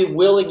got to be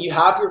willing. You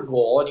have your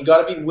goal, and you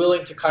got to be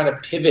willing to kind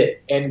of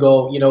pivot and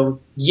go,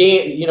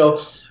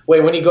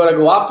 when you got to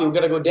go up, you're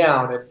going to go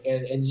down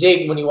and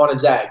zig when you want to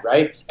zag,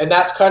 right? And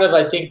that's kind of,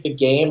 I think, the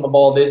game of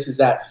all this is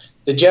that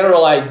the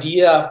general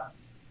idea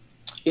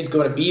is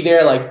going to be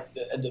there, like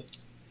the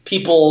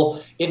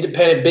people,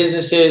 independent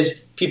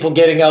businesses, people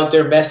getting out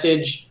their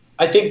message.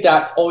 I think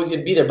that's always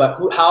going to be there. But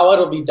how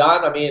it'll be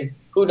done, I mean,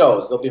 who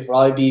knows? There'll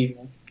probably be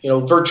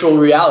virtual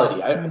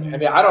reality. I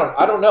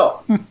don't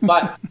know.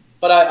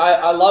 But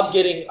I love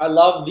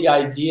the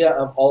idea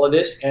of all of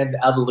this and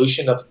the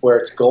evolution of where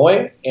it's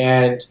going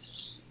and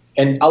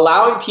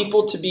allowing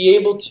people to be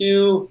able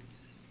to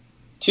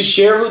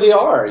share who they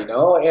are,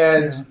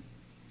 and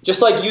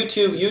just like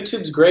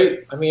YouTube's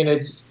great. I mean,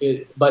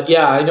 but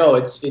yeah, I know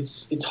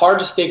it's hard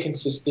to stay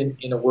consistent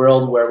in a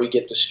world where we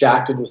get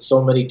distracted with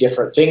so many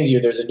different things.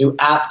 There's a new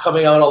app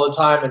coming out all the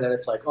time, and then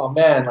it's like, oh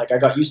man, like I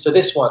got used to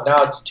this one.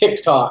 Now it's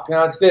TikTok.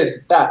 Now it's this,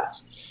 it's that.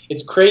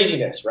 It's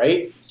craziness,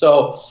 right?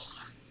 So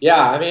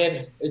yeah, I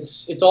mean,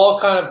 it's all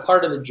kind of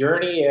part of the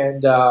journey,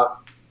 and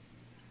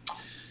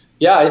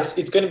yeah,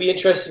 it's going to be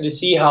interesting to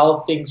see how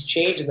things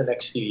change in the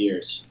next few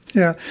years.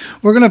 Yeah,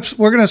 we're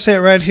gonna say it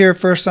right here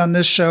first on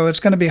this show.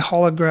 It's going to be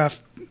holograph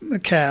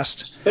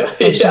cast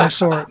of some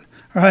sort,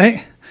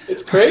 right?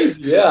 It's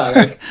crazy,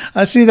 yeah.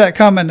 I see that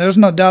coming. There's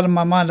no doubt in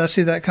my mind. I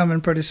see that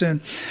coming pretty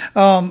soon.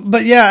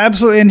 But yeah,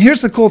 absolutely. And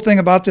here's the cool thing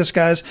about this,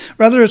 guys.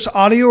 Whether it's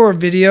audio or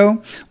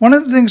video, one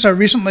of the things I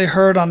recently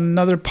heard on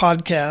another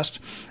podcast,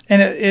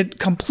 and it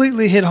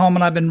completely hit home,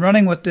 and I've been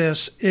running with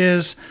this,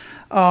 is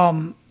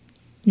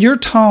your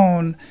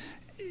tone.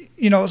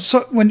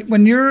 So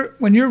when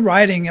you're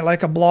writing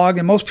like a blog,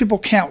 and most people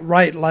can't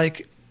write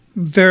like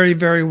very,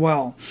 very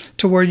well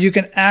to where you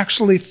can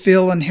actually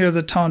feel and hear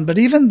the tone. But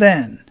even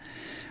then,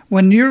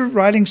 when you're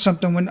writing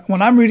something,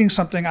 when I'm reading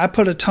something, I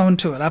put a tone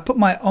to it. I put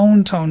my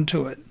own tone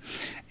to it.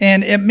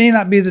 And it may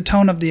not be the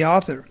tone of the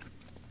author.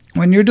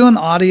 When you're doing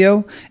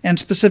audio and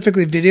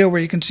specifically video where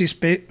you can see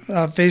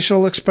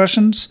facial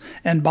expressions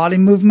and body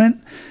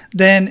movement,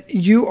 then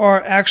you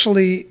are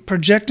actually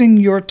projecting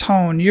your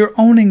tone. You're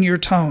owning your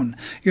tone.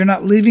 You're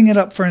not leaving it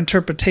up for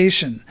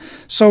interpretation.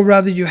 So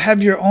rather you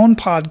have your own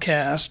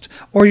podcast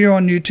or your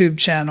own YouTube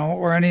channel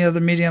or any other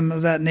medium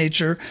of that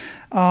nature,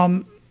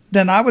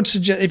 then I would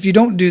suggest, if you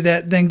don't do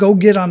that, then go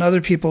get on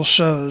other people's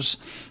shows.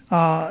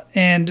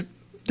 And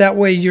that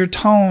way your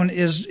tone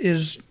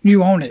is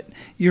you own it.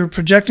 You're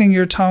projecting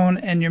your tone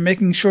and you're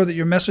making sure that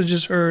your message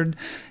is heard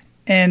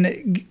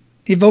and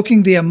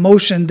evoking the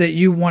emotion that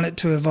you want it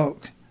to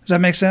evoke. Does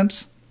that make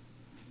sense?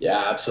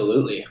 Yeah,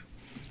 absolutely.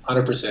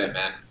 100%,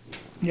 man.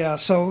 Yeah,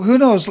 so who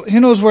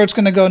knows where it's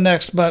going to go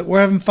next, but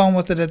we're having fun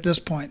with it at this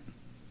point.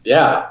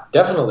 Yeah,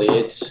 definitely.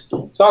 It's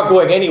not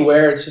going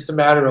anywhere. It's just a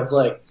matter of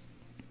like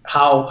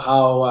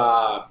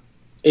how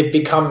it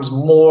becomes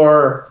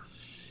more.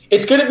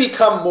 It's going to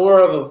become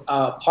more of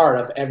a part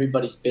of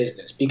everybody's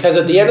business, because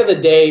at the end of the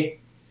day,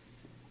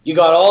 you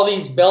got all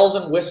these bells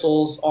and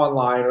whistles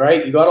online,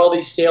 right? You got all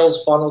these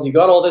sales funnels, you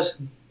got all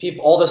this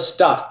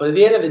stuff. But at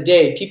the end of the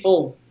day,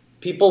 people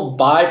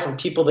buy from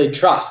people they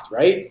trust,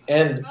 right?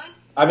 And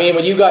I mean,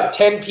 when you got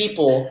 10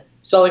 people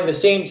selling the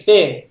same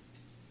thing,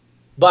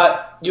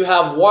 but you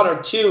have 1 or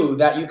 2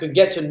 that you can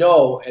get to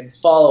know and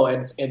follow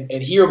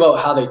and hear about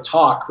how they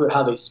talk,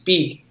 how they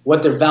speak,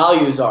 what their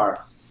values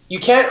are. You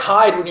can't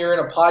hide when you're in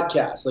a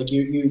podcast. Like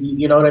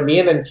you know what I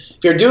mean? And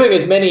if you're doing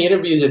as many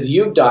interviews as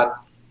you've done,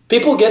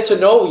 people get to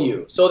know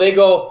you. So they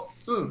go,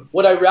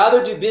 would I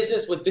rather do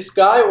business with this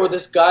guy or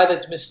this guy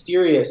that's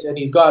mysterious and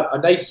he's got a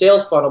nice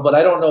sales funnel, but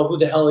I don't know who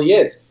the hell he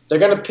is? They're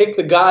going to pick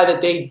the guy that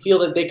they feel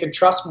that they can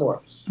trust more.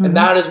 Mm-hmm. And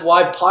that is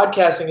why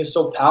podcasting is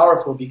so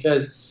powerful,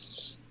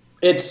 because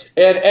it's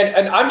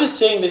and I'm just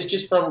saying this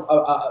just from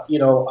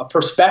a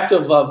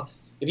perspective of,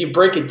 if you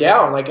break it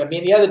down, like, I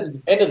mean, the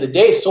end of the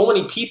day, so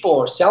many people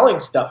are selling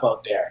stuff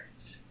out there.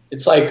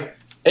 It's like,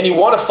 and you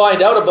want to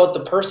find out about the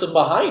person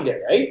behind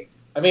it, right?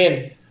 I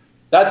mean,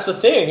 that's the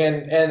thing.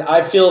 And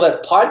I feel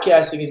that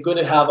podcasting is going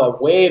to have a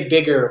way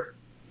bigger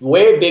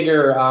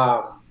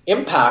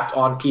impact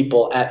on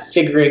people at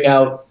figuring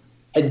out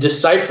and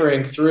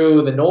deciphering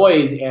through the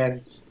noise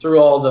and through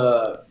all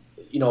the,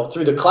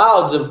 through the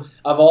clouds of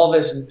all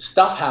this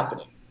stuff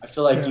happening. I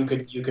feel like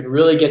you could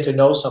really get to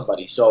know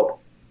somebody. So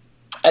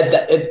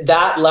at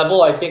that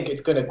level, I think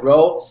it's going to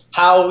grow.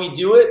 How we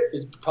do it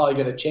is probably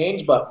going to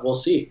change, but we'll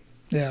see.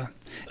 Yeah.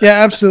 Yeah,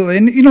 absolutely.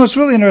 And, it's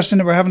really interesting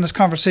that we're having this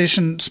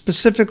conversation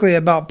specifically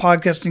about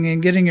podcasting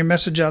and getting your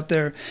message out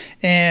there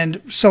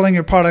and selling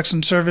your products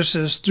and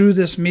services through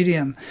this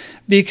medium,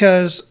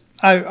 because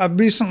I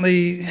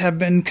recently have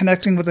been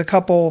connecting with a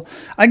couple.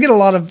 I get a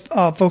lot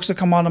of folks that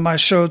come onto my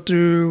show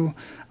through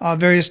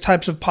various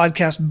types of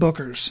podcast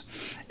bookers.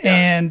 Yeah.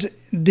 And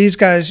these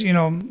guys,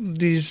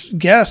 these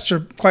guests are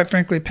quite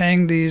frankly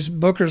paying these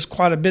bookers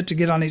quite a bit to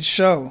get on each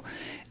show.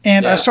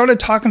 And I started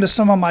talking to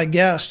some of my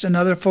guests and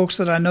other folks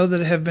that I know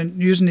that have been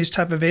using these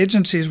type of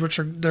agencies,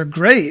 they're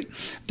great.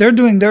 They're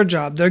doing their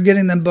job. They're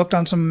getting them booked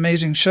on some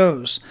amazing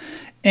shows.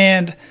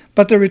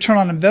 But their return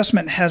on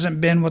investment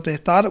hasn't been what they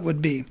thought it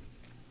would be.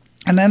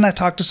 And then I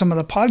talked to some of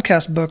the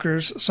podcast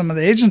bookers, some of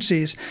the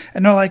agencies,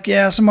 and they're like,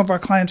 yeah, some of our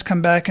clients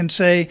come back and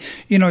say,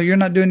 you're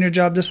not doing your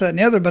job, this, that, and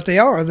the other, but they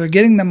are. They're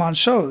getting them on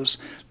shows.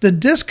 The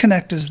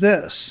disconnect is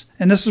this,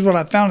 and this is what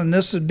I found, and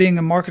this is being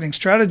a marketing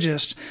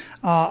strategist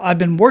I've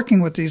been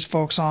working with these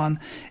folks on,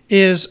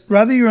 is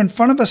rather you're in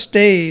front of a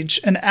stage,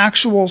 an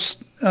actual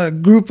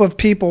group of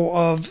people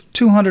of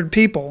 200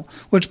 people,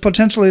 which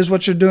potentially is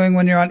what you're doing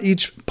when you're on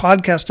each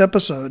podcast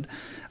episode.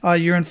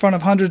 You're in front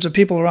of hundreds of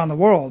people around the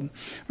world.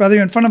 Whether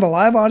you're in front of a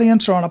live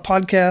audience or on a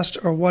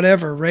podcast or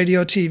whatever,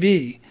 radio,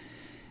 TV,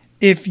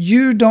 if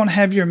you don't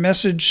have your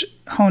message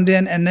honed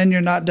in and then you're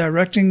not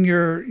directing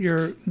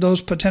your those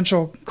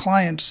potential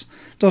clients,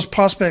 those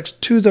prospects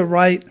to the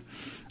right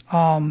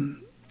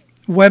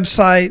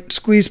website,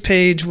 squeeze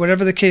page,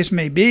 whatever the case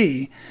may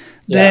be,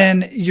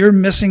 then you're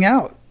missing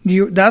out.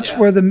 That's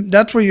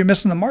where you're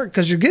missing the mark,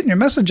 because you're getting your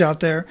message out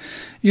there.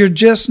 You're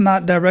just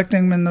not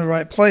directing them in the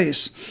right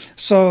place.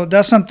 So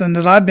that's something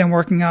that I've been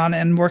working on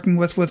and working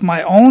with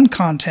my own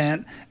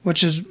content,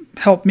 which has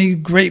helped me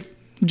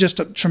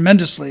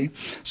tremendously.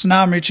 So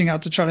now I'm reaching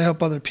out to try to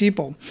help other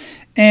people.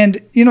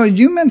 And,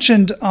 you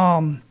mentioned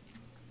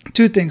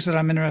two things that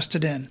I'm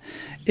interested in.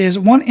 Is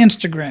one,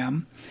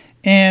 Instagram.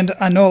 And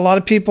I know a lot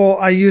of people,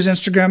 I use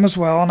Instagram as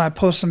well, and I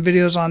post some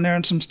videos on there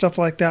and some stuff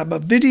like that.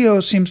 But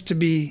video seems to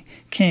be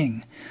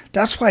king.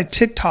 That's why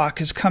TikTok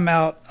has come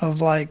out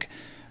of I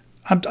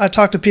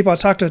talked to people. I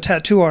talked to a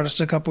tattoo artist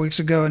a couple weeks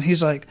ago, and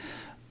he's like,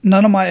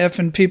 none of my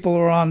effing people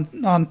are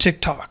on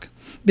TikTok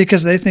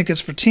because they think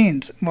it's for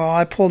teens. Well,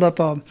 I pulled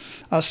up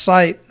a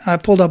site. I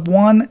pulled up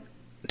one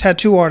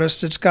tattoo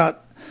artist that's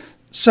got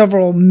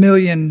several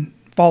million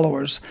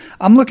followers.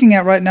 I'm looking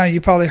at right now,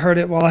 you probably heard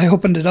it while I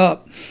opened it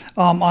up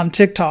on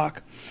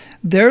TikTok.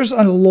 There's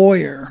a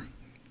lawyer,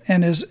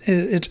 and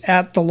it's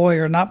at the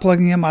lawyer, not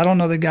plugging him. I don't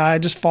know the guy. I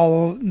just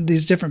follow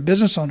these different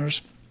business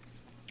owners.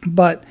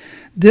 But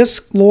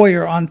this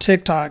lawyer on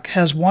TikTok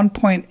has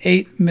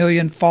 1.8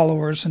 million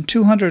followers and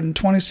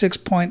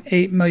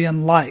 226.8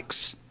 million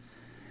likes.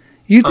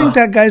 You think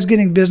that guy's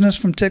getting business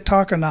from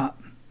TikTok or not?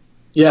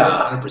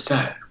 Yeah,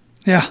 100%.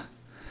 Yeah.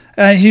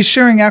 He's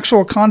sharing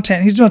actual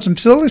content. He's doing some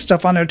silly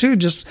stuff on there too,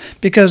 just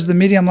because the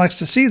medium likes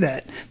to see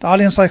that. The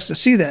audience likes to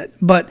see that.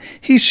 But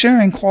he's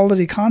sharing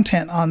quality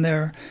content on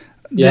there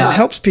that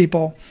helps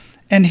people.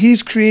 And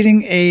he's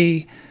creating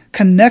a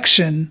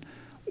connection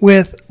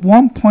with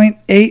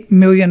 1.8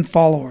 million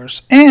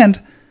followers.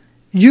 And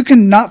you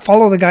can not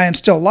follow the guy and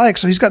still like.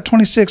 So he's got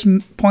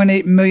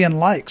 26.8 million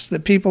likes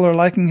that people are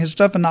liking his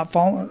stuff and not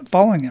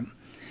following him.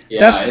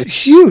 Yeah,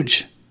 that's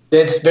huge.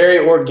 It's very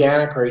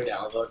organic right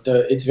now.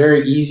 It's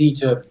very easy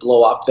to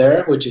blow up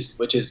there, which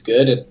is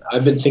good. And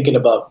I've been thinking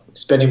about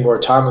spending more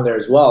time on there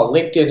as well.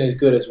 LinkedIn is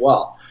good as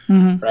well,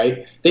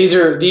 right? These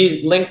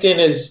LinkedIn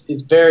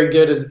is very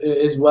good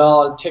as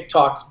well. And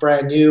TikTok's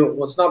brand new.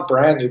 Well, it's not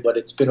brand new, but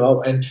it's been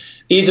out. And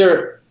these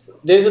are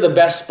the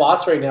best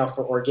spots right now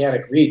for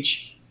organic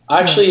reach.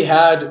 I actually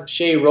had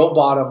Shay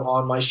Rowbottom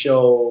on my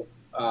show,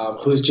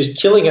 who's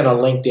just killing it on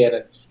LinkedIn.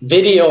 And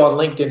video on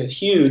LinkedIn is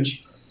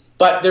huge.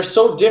 But they're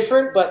so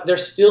different, but they're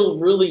still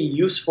really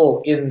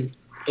useful in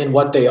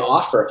what they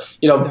offer.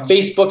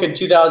 Facebook in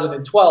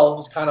 2012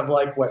 was kind of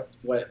like what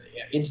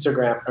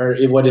Instagram or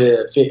what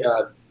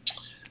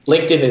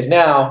LinkedIn is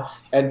now.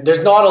 And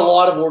there's not a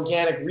lot of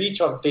organic reach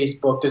on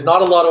Facebook. There's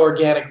not a lot of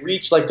organic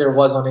reach like there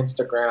was on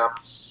Instagram.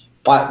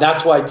 But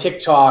that's why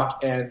TikTok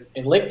and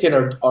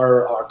LinkedIn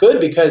are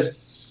good,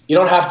 because you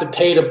don't have to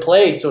pay to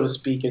play, so to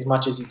speak, as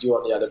much as you do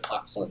on the other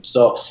platforms.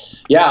 So,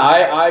 yeah,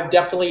 I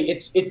definitely –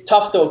 it's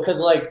tough, though,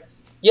 because,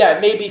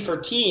 it may be for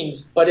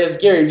teens, but as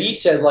Gary Vee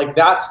says,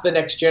 that's the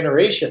next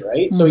generation,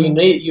 right? Mm-hmm. So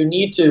you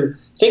need to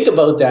think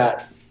about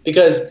that,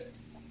 because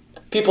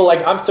people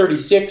I'm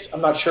 36.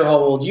 I'm not sure how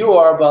old you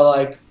are,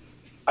 but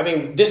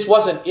this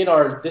wasn't in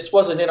our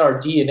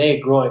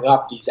DNA growing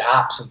up, these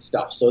apps and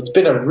stuff. So it's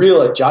been a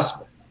real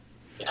adjustment,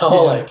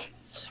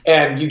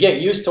 and you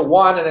get used to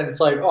one, and then it's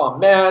like, oh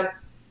man,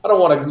 I don't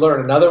want to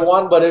learn another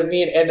one. But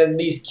and then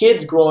these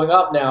kids growing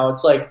up now,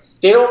 it's like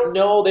they don't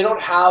know, they don't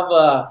have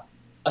a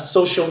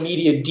social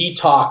media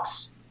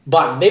detox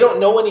button. They don't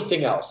know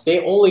anything else.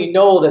 They only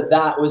know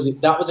that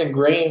was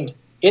ingrained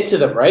into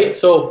them, right?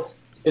 So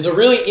it's a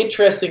really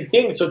interesting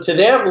thing. So to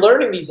them,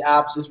 learning these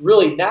apps is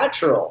really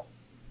natural.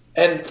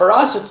 And for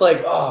us, it's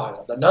like,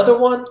 oh, another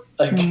one?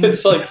 Like,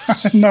 it's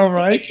like, no,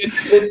 right? Like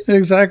it's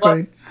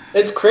exactly.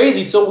 It's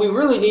crazy. So we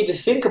really need to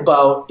think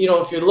about,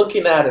 if you're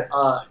looking at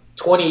a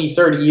 20,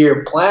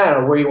 30-year plan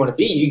or where you want to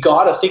be, you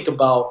got to think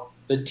about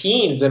the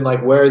teens and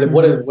like what are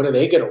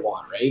they going to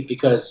want, right?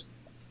 Because,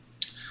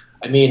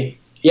 I mean,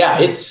 yeah,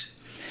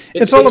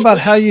 it's all about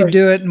how you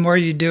do it and where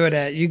you do it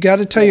at. You got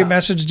to tell your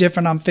message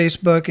different on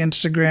Facebook,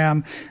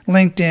 Instagram,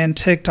 LinkedIn,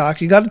 TikTok.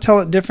 You got to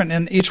tell it different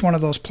in each one of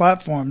those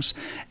platforms.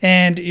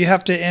 And you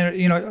have to,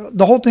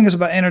 the whole thing is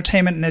about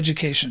entertainment and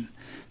education.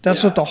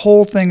 That's what the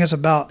whole thing is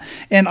about.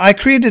 And I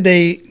created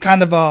a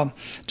kind of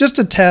just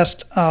a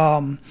test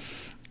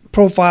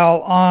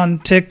profile on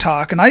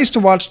TikTok. And I used to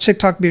watch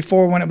TikTok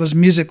before when it was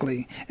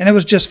Musical.ly, and it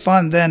was just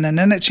fun then. And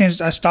then it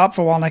changed. I stopped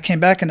for a while and I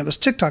came back and it was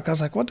TikTok. I was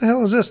like, what the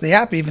hell is this? The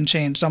app even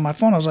changed on my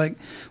phone. I was like,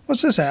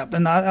 what's this app?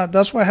 And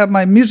that's why I have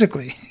my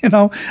Musical.ly, I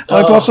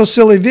like to watch those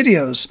silly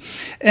videos.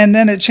 And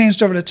then it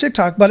changed over to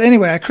TikTok. But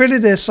anyway, I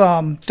created this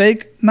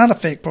not a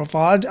fake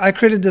profile. I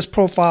created this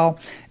profile.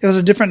 It was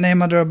a different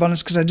name under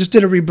Abundance because I just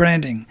did a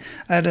rebranding.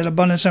 I had an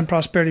Abundance and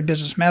Prosperity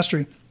Business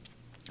Mastery.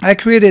 I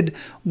created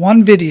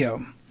one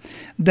video.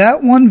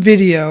 That one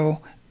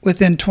video,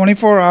 within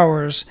 24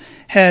 hours,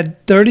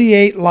 had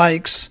 38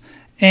 likes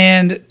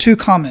and 2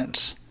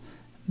 comments.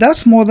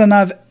 That's more than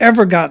I've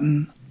ever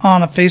gotten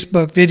on a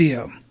Facebook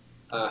video.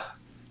 You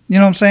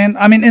know what I'm saying?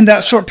 I mean, in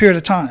that short period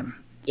of time.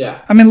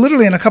 Yeah. I mean,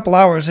 literally in a couple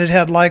hours, it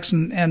had likes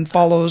and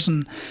follows,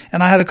 and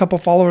I had a couple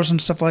followers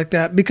and stuff like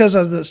that because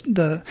of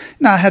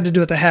I had to do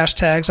with the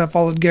hashtags. I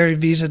followed Gary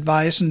Vee's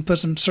advice and put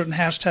some certain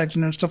hashtags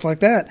in there and stuff like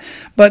that.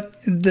 But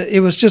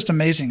it was just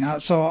amazing.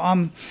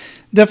 So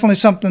definitely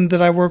something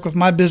that I work with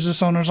my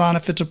business owners on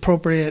if it's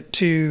appropriate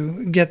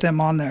to get them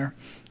on there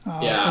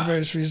for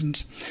various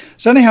reasons.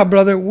 So anyhow,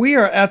 brother, we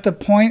are at the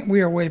point,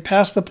 we are way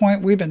past the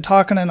point. We've been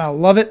talking and I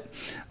love it,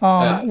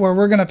 where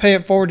we're going to pay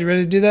it forward. You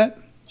ready to do that?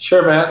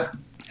 Sure, man.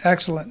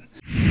 Excellent.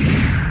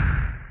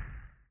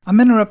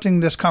 I'm interrupting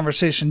this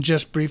conversation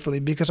just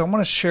briefly because I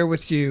want to share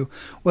with you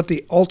what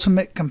the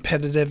ultimate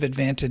competitive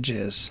advantage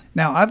is.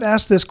 Now, I've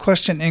asked this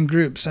question in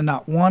groups and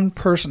not one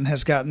person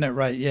has gotten it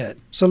right yet.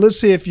 So let's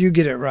see if you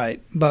get it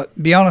right,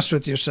 but be honest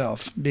with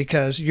yourself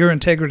because your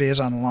integrity is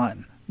on the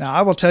line. Now,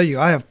 I will tell you,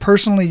 I have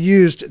personally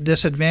used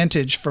this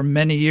advantage for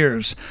many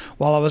years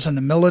while I was in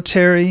the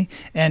military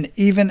and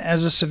even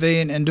as a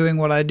civilian and doing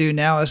what I do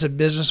now as a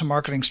business and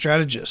marketing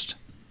strategist.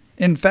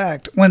 In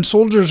fact, when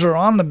soldiers are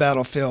on the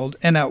battlefield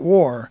and at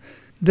war,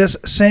 this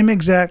same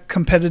exact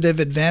competitive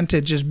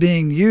advantage is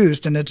being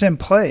used and it's in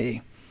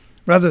play,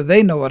 whether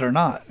they know it or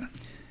not.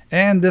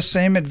 And this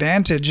same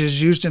advantage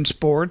is used in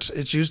sports,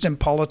 it's used in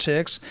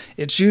politics,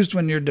 it's used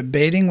when you're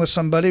debating with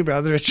somebody,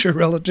 whether it's your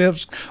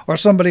relatives or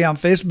somebody on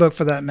Facebook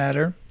for that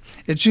matter.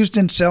 It's used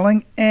in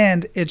selling,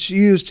 and it's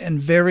used in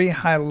very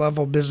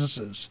high-level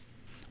businesses.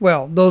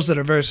 Well, those that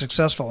are very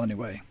successful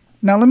anyway.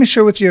 Now, let me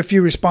share with you a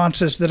few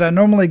responses that I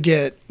normally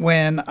get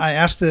when I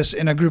ask this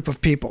in a group of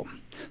people.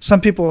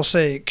 Some people will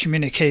say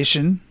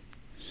communication.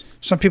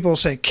 Some people will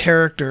say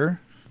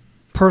character,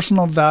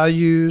 personal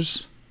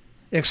values,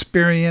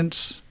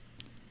 experience.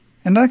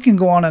 And I can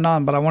go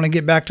on, but I want to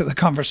get back to the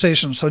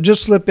conversation. So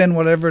just slip in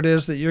whatever it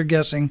is that you're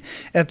guessing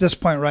at this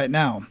point right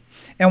now.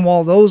 And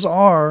while those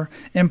are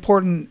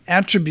important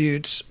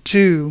attributes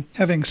to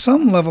having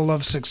some level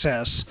of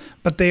success,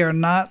 but they are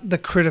not the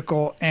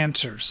critical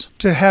answers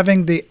to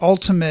having the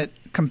ultimate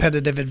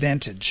competitive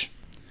advantage.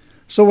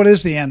 So what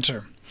is the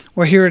answer?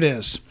 Well, here it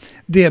is.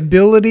 The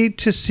ability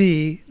to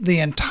see the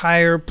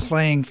entire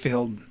playing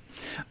field.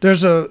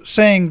 There's a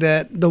saying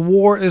that the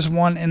war is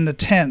won in the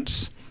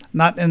tents,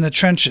 not in the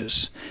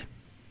trenches.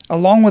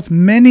 Along with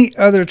many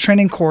other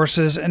training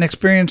courses and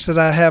experience that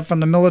I have from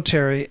the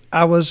military,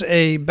 I was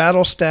a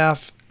battle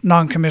staff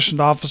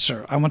non-commissioned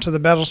officer. I went to the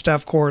battle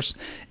staff course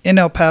in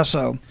El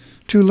Paso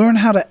to learn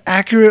how to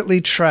accurately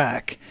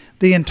track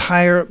the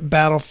entire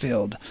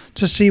battlefield,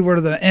 to see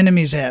where the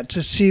enemy's at,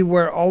 to see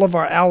where all of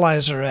our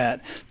allies are at,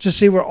 to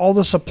see where all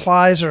the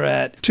supplies are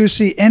at, to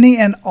see any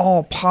and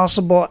all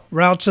possible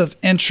routes of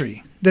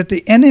entry that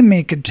the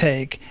enemy could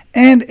take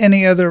and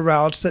any other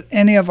routes that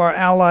any of our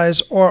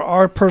allies or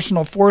our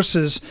personal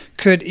forces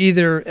could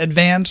either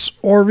advance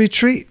or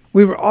retreat.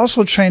 We were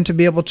also trained to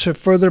be able to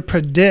further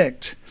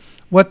predict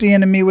what the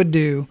enemy would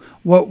do,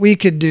 what we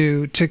could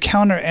do to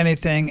counter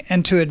anything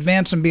and to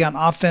advance and be on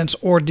offense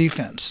or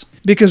defense.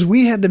 Because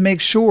we had to make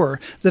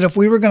sure that if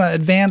we were going to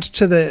advance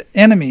to the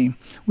enemy,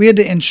 we had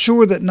to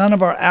ensure that none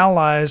of our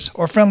allies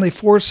or friendly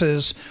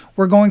forces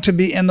were going to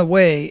be in the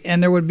way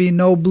and there would be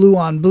no blue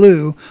on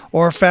blue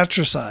or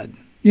fratricide.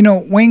 You know,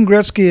 Wayne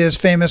Gretzky is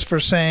famous for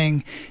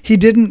saying he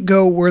didn't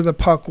go where the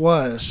puck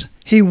was.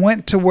 He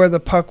went to where the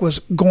puck was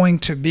going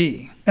to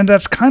be. And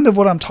that's kind of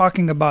what I'm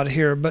talking about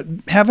here. But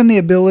having the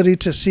ability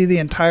to see the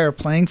entire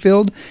playing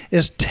field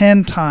is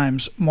 10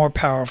 times more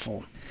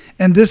powerful.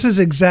 And this is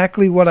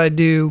exactly what I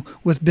do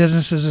with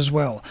businesses as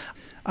well.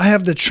 I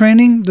have the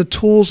training, the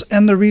tools,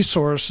 and the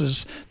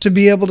resources to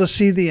be able to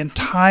see the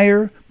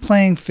entire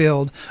playing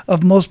field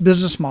of most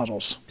business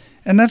models.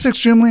 And that's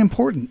extremely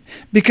important,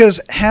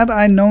 because had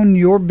I known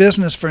your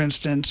business, for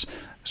instance,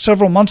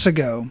 several months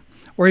ago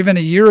or even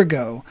a year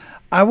ago,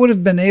 I would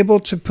have been able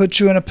to put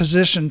you in a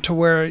position to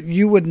where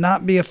you would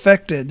not be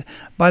affected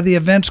by the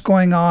events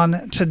going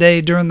on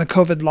today during the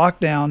COVID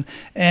lockdown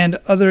and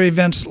other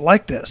events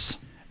like this.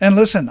 And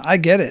listen, I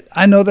get it.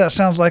 I know that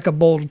sounds like a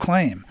bold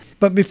claim.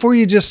 But before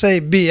you just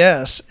say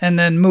BS and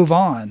then move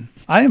on,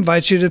 I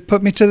invite you to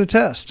put me to the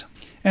test.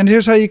 And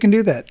here's how you can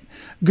do that.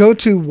 Go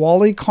to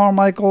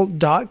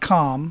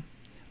wallycarmichael.com,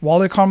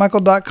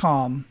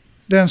 wallycarmichael.com,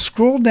 then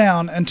scroll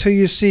down until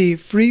you see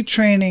free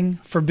training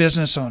for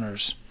business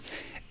owners.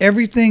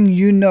 Everything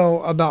you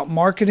know about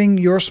marketing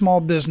your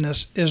small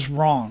business is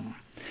wrong.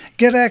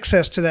 Get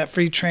access to that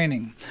free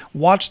training.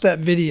 Watch that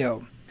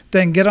video.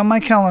 Then get on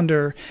my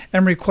calendar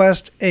and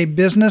request a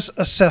business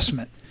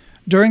assessment.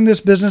 During this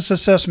business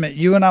assessment,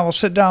 you and I will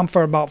sit down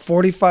for about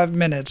 45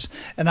 minutes,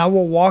 and I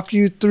will walk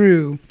you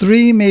through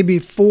 3, maybe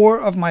 4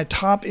 of my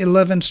top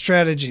 11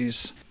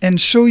 strategies and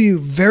show you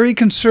very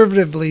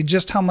conservatively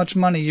just how much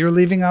money you're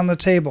leaving on the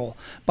table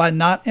by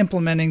not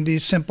implementing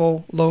these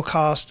simple,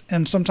 low-cost,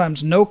 and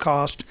sometimes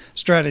no-cost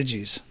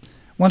strategies.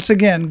 Once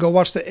again, go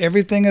watch the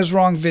Everything is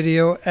Wrong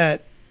video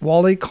at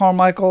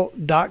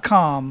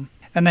wallycarmichael.com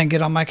and then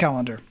get on my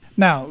calendar.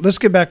 Now, let's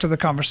get back to the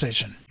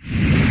conversation.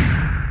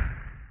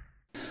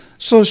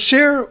 So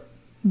share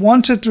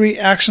 1 to 3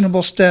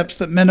 actionable steps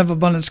that men of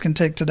abundance can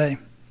take today.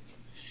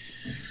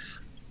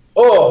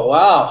 Oh,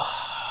 wow.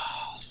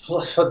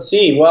 Let's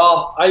see.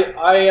 Well,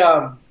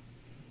 I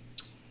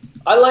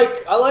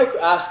like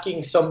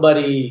asking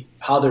somebody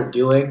how they're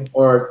doing,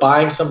 or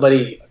buying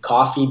somebody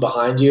coffee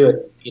behind you,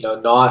 and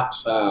not.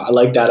 I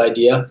like that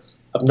idea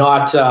of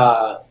not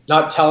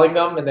telling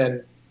them and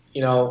then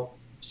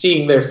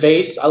seeing their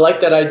face. I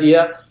like that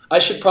idea. I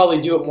should probably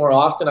do it more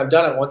often. I've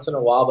done it once in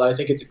a while, but I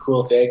think it's a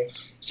cool thing.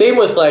 Same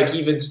with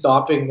even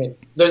stopping, and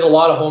there's a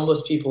lot of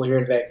homeless people here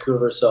in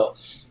Vancouver, so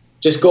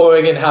just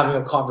going and having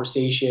a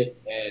conversation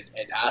and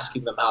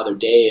asking them how their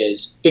day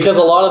is, because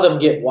a lot of them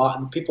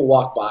people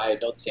walk by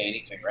and don't say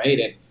anything, right?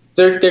 And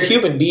they're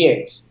human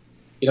beings,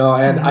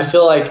 and I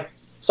feel like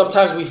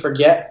sometimes we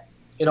forget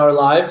in our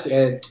lives,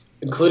 and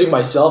including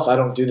myself, I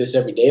don't do this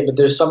every day, but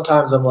there's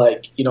sometimes I'm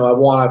like,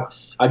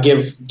 I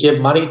give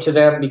money to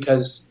them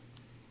because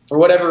for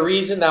whatever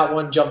reason, that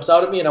one jumps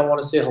out at me and I want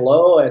to say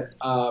hello. And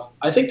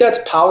I think that's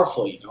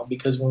powerful,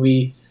 because when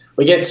we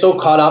get so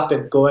caught up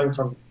in going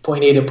from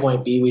point A to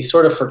point B, we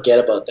sort of forget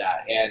about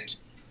that. And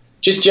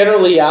just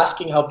generally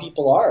asking how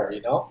people are,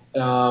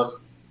 to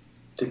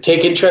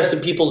take interest in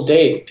people's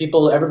days.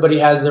 Everybody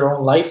has their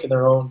own life and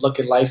their own look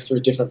at life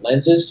through different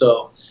lenses.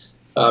 So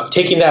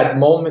taking that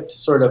moment to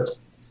sort of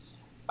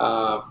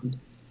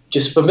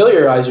just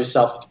familiarize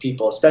yourself with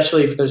people,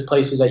 especially if there's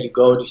places that you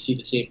go and you see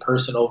the same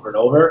person over and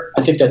over.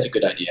 I think that's a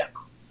good idea.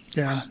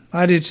 Yeah,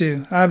 I do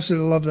too. I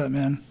absolutely love that,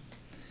 man.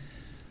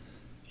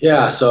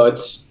 Yeah, so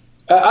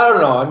I don't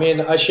know. I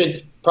mean, I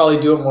should probably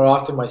do it more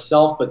often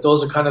myself, but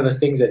those are kind of the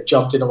things that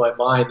jumped into my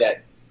mind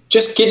that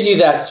just gives you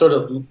that sort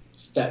of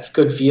that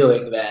good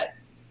feeling that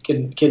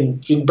can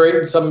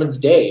brighten someone's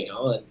day,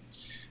 and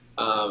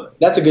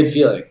that's a good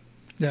feeling.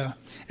 Yeah,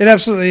 it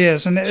absolutely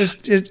is, and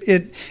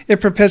it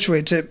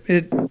perpetuates it.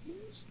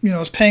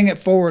 It's paying it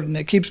forward, and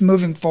it keeps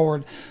moving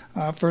forward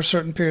for a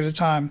certain period of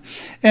time.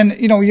 And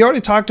you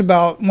already talked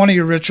about one of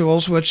your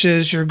rituals, which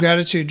is your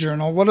gratitude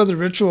journal. What other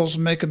rituals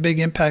make a big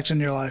impact in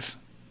your life?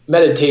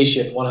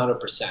 Meditation,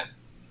 100%,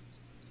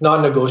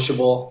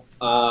 non-negotiable.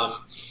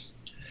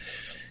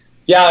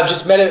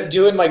 Just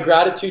doing my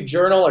gratitude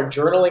journal, or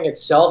journaling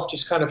itself,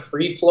 just kind of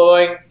free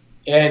flowing.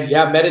 And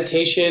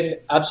meditation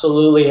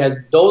absolutely has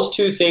those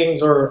 2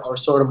 things are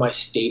sort of my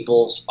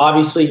staples.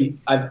 Obviously,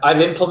 I've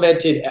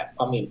implemented,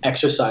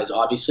 exercise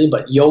obviously,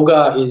 but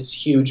yoga is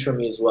huge for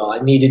me as well. I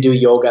need to do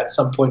yoga at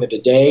some point of the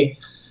day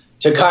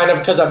to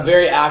because I'm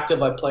very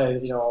active. I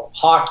play,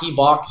 hockey,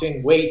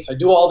 boxing, weights. I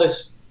do all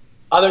this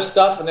other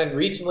stuff. And then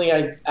recently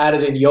I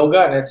added in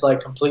yoga, and it's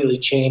completely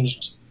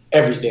changed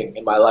everything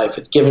in my life.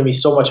 It's given me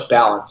so much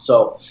balance.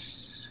 So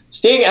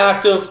staying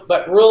active,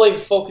 but really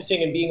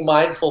focusing and being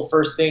mindful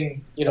first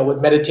thing,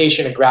 with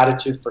meditation and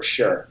gratitude for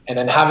sure. And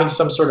then having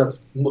some sort of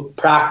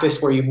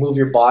practice where you move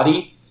your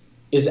body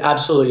is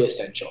absolutely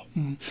essential.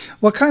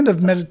 What kind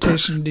of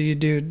meditation do you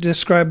do?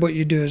 Describe what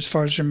you do as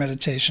far as your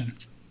meditation.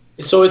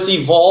 So it's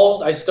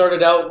evolved. I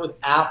started out with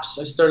apps.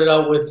 I started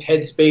out with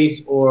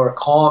Headspace or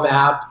Calm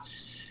app.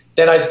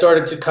 Then I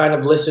started to kind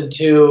of listen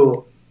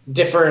to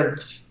different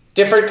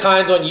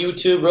kinds on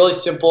YouTube, really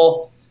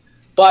simple.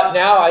 But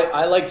now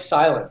I like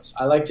silence.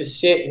 I like to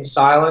sit in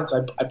silence.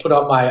 I put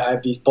on I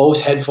have these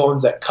Bose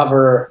headphones that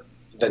cover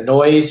the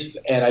noise,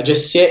 and I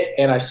just sit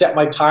and I set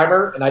my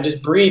timer and I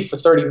just breathe for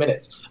 30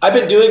 minutes. I've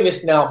been doing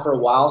this now for a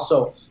while,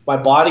 so my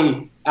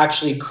body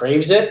actually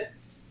craves it.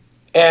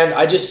 And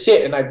I just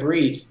sit and I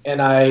breathe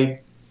and I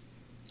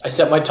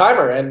set my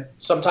timer, and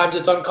sometimes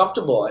it's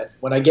uncomfortable. And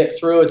when I get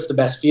through, it's the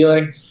best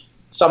feeling.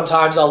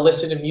 Sometimes I'll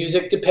listen to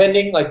music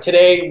depending. Like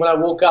today when I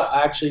woke up,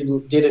 I actually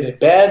did it in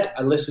bed.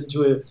 I listened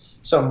to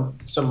some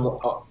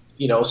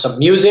some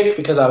music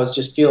because I was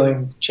just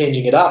feeling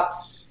changing it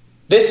up.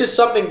 This is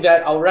something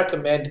that I'll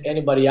recommend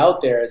anybody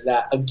out there, is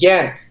that,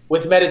 again,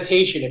 with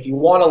meditation, if you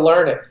want to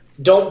learn it,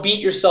 don't beat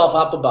yourself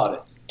up about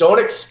it. Don't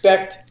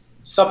expect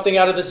something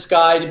out of the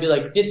sky to be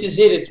like, this is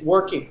it, it's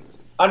working.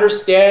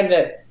 Understand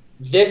that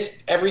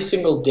this every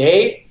single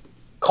day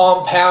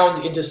compounds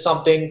into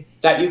something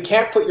that you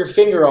can't put your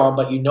finger on,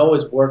 but you know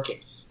is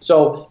working.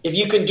 So if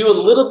you can do a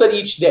little bit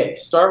each day,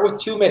 start with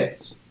 2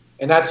 minutes,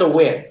 and that's a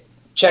win.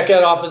 Check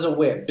it off as a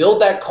win.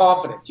 Build that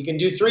confidence. You can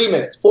do 3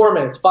 minutes, 4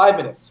 minutes, 5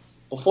 minutes.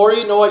 Before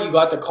you know it, you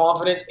got the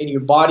confidence and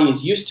your body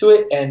is used to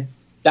it, and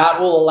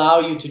that will allow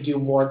you to do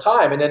more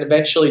time, and then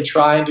eventually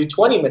try and do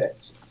 20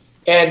 minutes.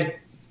 And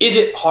is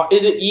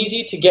it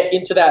easy to get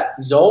into that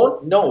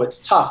zone? No, it's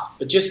tough.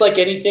 But just like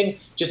anything,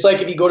 just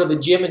like if you go to the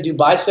gym and do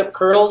bicep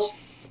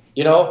curls,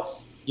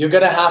 you're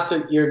gonna have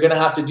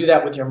to do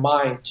that with your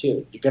mind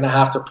too. You're gonna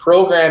have to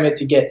program it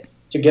to get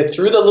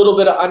through the little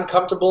bit of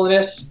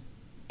uncomfortableness.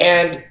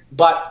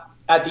 But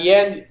at the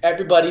end,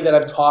 everybody that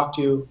I've talked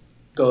to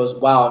goes,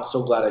 wow, I'm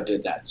so glad I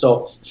did that.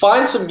 So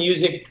find some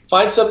music,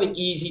 find something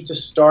easy to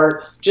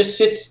start, just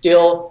sit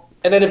still,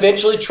 and then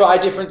eventually try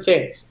different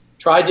things.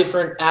 Try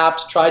different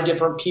apps, try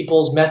different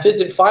people's methods,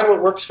 and find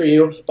what works for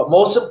you. But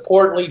most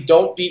importantly,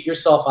 don't beat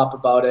yourself up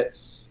about it.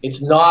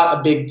 It's not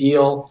a big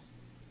deal.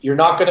 You're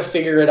not going to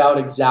figure it out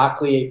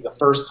exactly the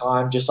first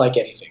time, just like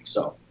anything.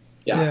 So,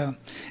 yeah,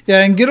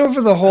 and get over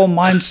the whole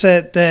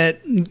mindset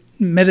that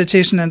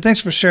meditation, and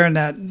thanks for sharing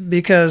that,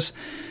 because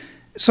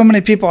so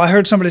many people, I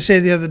heard somebody say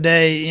the other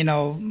day,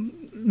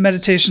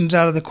 meditation's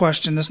out of the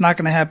question. It's not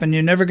going to happen.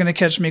 You're never going to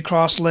catch me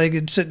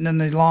cross-legged sitting in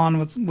the lawn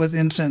with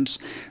incense.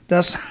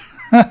 That's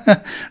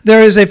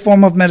there is a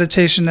form of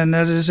meditation, and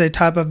that is a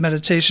type of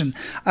meditation.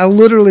 I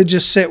literally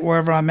just sit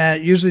wherever I'm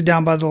at, usually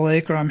down by the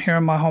lake, or I'm here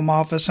in my home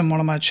office in one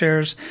of my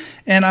chairs,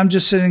 and I'm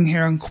just sitting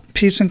here in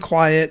peace and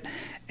quiet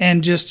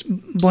and just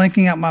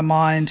blanking out my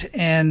mind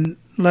and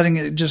letting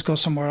it just go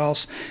somewhere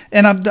else.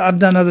 And I've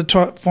done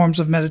other forms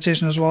of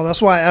meditation as well.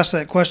 That's why I asked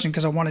that question,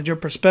 because I wanted your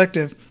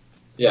perspective.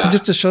 Yeah.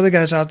 Just to show the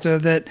guys out there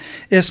that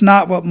it's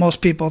not what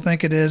most people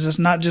think it is. It's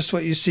not just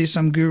what you see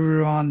some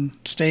guru on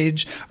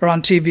stage or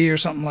on TV or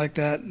something like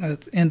that,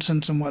 with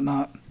incense and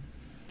whatnot.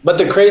 But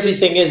the crazy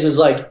thing is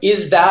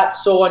that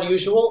so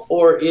unusual,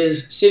 or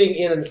is sitting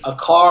in a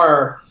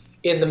car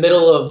in the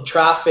middle of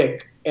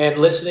traffic and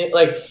listening?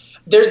 Like,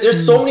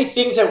 there's so many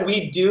things that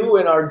we do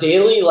in our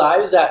daily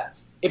lives that,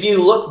 if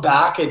you look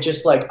back at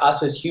just like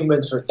us as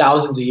humans for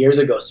thousands of years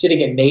ago,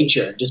 sitting in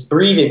nature and just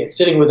breathing and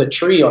sitting with a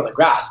tree on the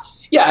grass.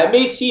 Yeah, it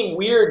may seem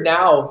weird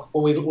now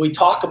when we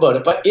talk about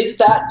it, but is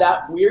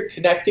that weird,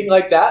 connecting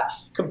like that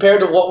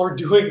compared to what we're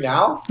doing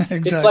now?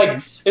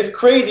 Exactly. It's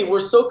crazy. We're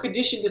so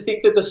conditioned to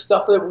think that the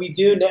stuff that we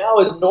do now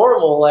is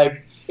normal.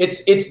 Like,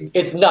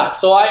 it's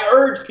nuts. So I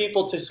urge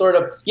people to sort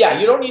of, you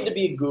don't need to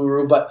be a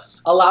guru, but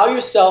allow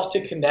yourself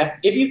to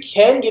connect. If you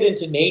can get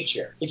into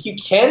nature, if you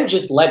can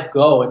just let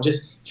go and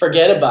just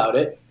forget about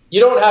it,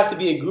 you don't have to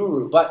be a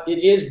guru, but it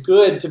is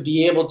good to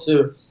be able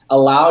to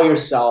allow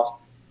yourself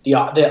the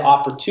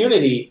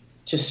opportunity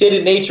to sit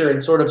in nature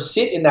and sort of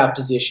sit in that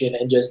position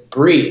and just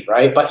breathe,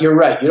 right? But you're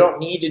right, you don't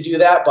need to do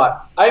that.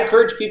 But I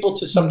encourage people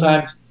to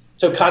sometimes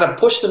to kind of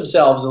push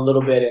themselves a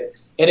little bit.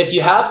 And if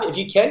you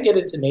can get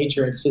into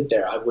nature and sit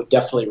there, I would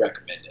definitely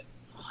recommend it.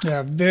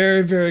 Yeah,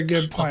 very, very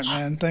good point,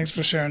 man. Thanks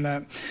for sharing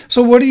that.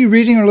 So what are you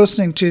reading or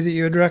listening to that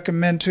you would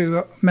recommend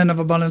to Men of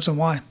Abundance, and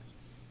why?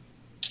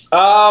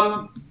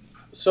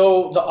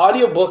 So the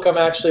audiobook I'm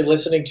actually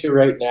listening to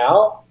right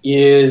now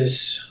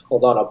is,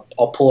 hold on,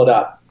 I'll pull it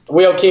up. Are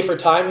we okay for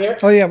time here?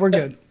 Oh yeah, we're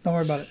good. Don't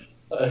worry about it.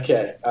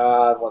 Okay,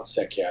 1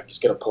 sec here. I'm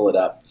just going to pull it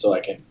up so I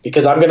can,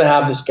 because I'm going to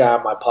have this guy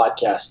on my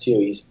podcast too.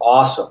 He's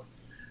awesome.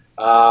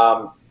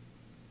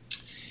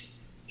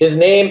 His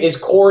name is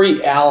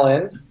Corey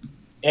Allen,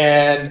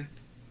 and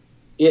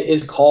it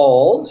is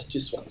called,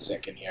 just 1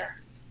 second here.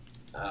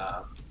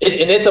 And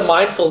it's a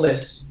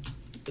mindfulness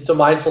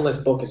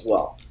book as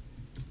well.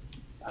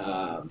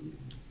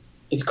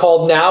 It's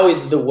called Now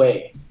is the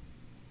Way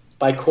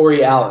by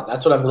Corey Allen.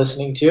 That's what I'm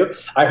listening to.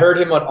 I heard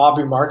him on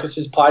Aubrey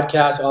Marcus's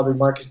podcast. Aubrey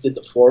Marcus did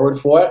the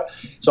forward for it.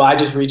 So I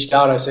just reached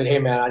out. I said, hey,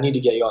 man, I need to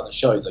get you on the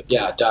show. He's like,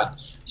 yeah, done.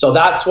 So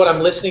that's what I'm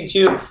listening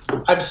to.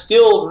 I'm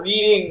still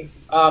reading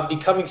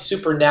Becoming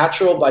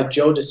Supernatural by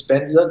Joe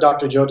Dispenza,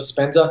 Dr. Joe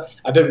Dispenza.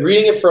 I've been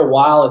reading it for a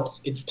while.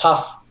 It's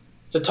tough.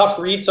 It's a tough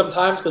read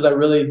sometimes because I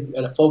really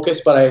got to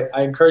focus, but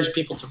I encourage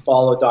people to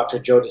follow Dr.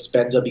 Joe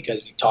Dispenza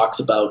because he talks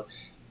about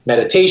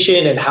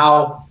meditation and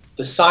how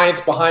the science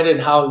behind it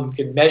and how you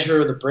can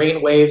measure the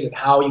brain waves and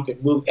how you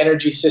can move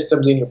energy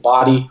systems in your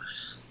body,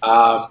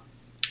 all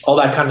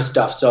that kind of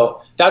stuff.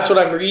 So that's what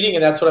I'm reading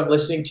and that's what I'm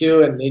listening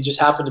to, and it just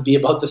happened to be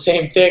about the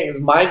same thing as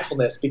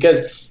mindfulness,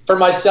 because for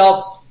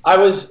myself, I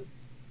was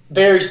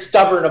very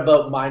stubborn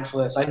about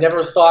mindfulness. I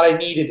never thought I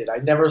needed it. I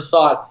never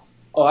thought,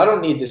 oh, I don't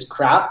need this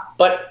crap,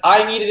 but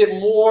I needed it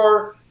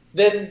more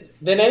than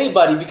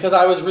anybody because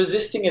I was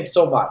resisting it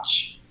so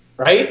much,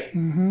 right?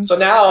 Mm-hmm. So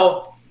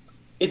now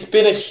it's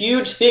been a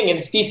huge thing, and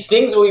it's these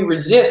things we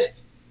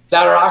resist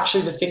that are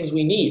actually the things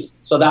we need.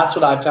 So that's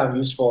what I found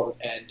useful,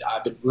 and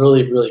I've been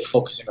really, really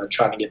focusing on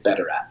trying to get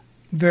better at.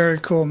 Very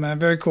cool, man.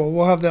 Very cool.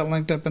 We'll have that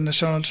linked up in the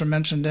show notes or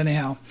mentioned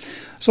anyhow.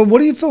 So what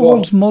do you feel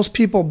holds most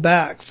people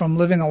back from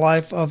living a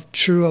life of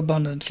true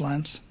abundance,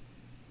 Lance?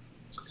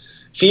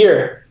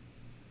 Fear,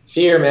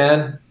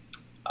 man.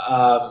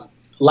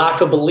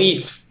 Lack of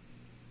belief.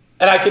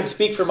 And I can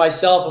speak for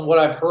myself and what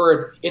I've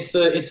heard. It's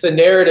the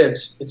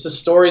narratives. It's the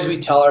stories we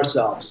tell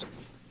ourselves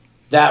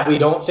that we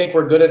don't think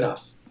we're good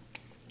enough.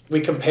 We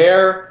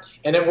compare,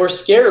 and then we're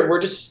scared. We're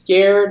just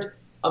scared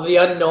of the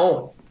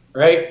unknown,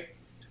 right?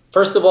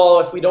 First of all,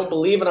 if we don't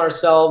believe in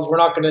ourselves, we're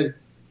not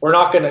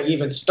gonna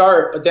even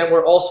start. But then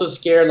we're also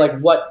scared, like,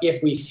 what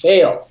if we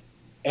fail?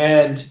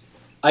 And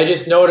I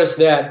just noticed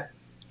that,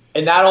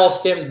 and that all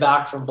stems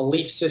back from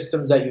belief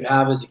systems that you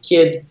have as a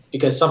kid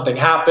because something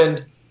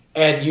happened,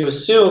 and you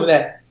assume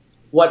that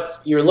what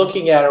you're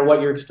looking at or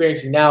what you're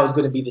experiencing now is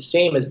going to be the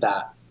same as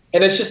that,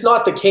 and it's just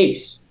not the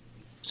case.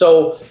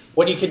 So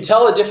when you can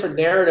tell a different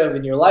narrative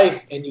in your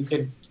life and you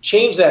can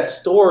change that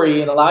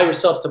story and allow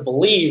yourself to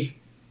believe,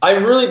 I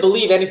really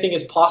believe anything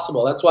is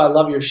possible. That's why I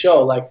love your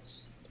show. Like,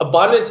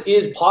 abundance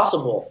is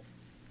possible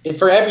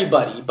for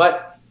everybody,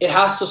 but it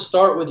has to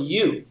start with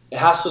you. It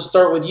has to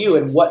start with you,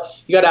 and what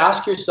you got to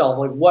ask yourself,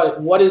 like,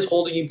 what is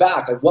holding you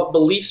back? Like, what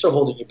beliefs are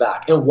holding you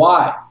back, and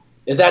why?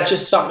 Is that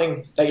just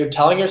something that you're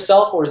telling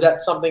yourself, or is that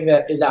something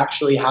that is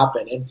actually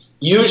happened? And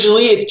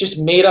usually it's just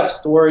made up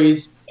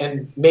stories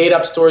and made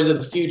up stories of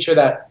the future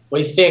that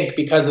we think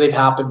because they've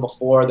happened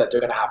before that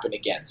they're going to happen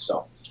again.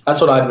 So that's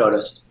what I've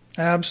noticed.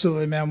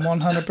 Absolutely, man.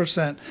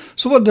 100%.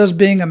 So what does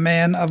being a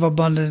man of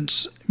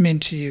abundance mean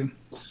to you?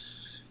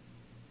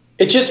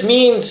 It just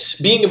means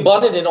being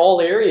abundant in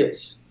all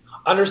areas,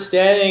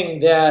 understanding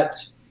that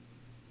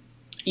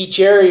each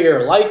area of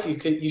your life you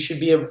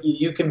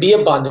can be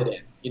abundant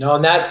in.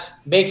 And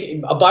that's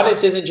making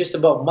abundance isn't just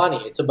about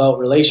money. It's about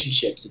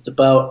relationships. It's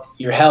about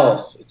your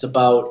health. It's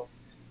about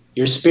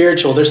your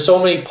spiritual. There's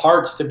so many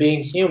parts to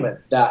being human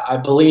that I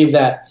believe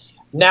that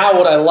now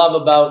what I love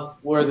about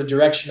where the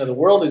direction of the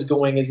world is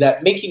going is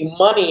that making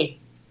money,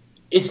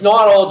 it's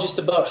not all just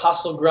about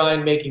hustle,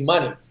 grind, making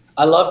money.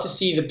 I love to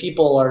see the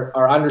people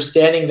are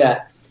understanding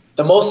that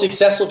the most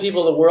successful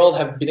people in the world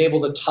have been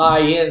able to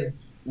tie in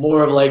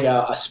more of like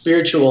a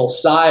spiritual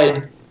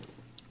side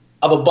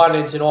of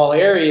abundance in all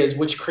areas,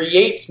 which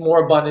creates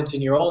more abundance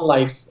in your own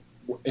life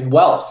and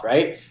wealth,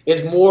 right?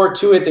 It's more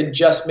to it than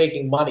just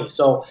making money.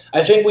 So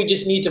I think we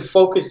just need to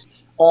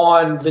focus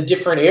on the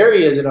different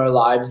areas in our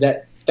lives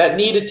that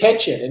need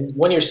attention. And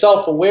when you're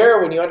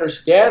self-aware, when you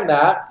understand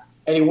that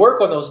and you work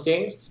on those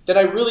things, then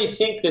I really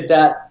think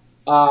that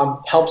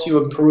helps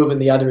you improve in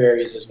the other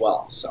areas as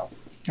well. So.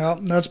 Well,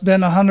 that's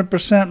been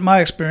 100% my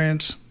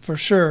experience for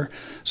sure.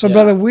 So,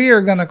 brother, we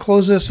are going to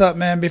close this up,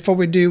 man. Before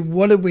we do,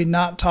 what did we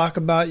not talk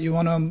about you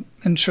want to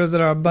ensure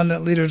that our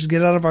abundant leaders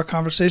get out of our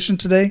conversation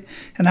today?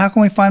 And how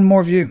can we find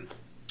more of you?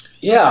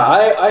 Yeah,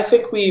 I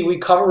think we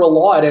cover a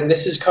lot, and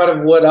this is kind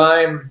of what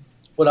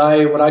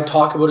I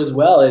talk about as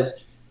well,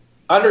 is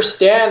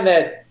understand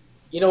that,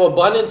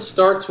 abundance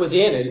starts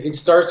within. It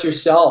starts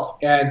yourself.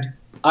 And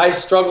I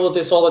struggle with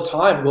this all the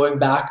time, going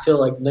back to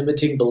like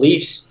limiting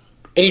beliefs.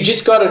 And you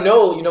just got to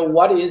know,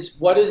 what is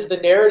the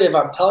narrative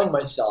I'm telling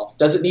myself?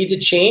 Does it need to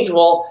change?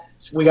 Well,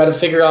 we got to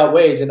figure out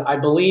ways. And I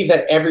believe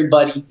that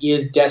everybody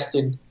is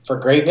destined for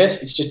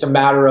greatness. It's just a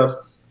matter of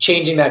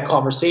changing that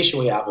conversation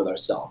we have with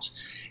ourselves.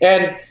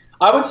 And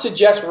I would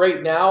suggest right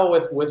now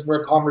with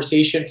our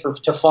conversation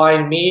to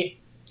find me,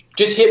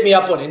 just hit me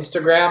up on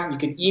Instagram. You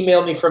can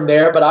email me from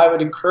there. But I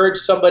would encourage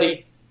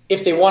somebody,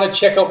 if they want to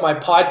check out my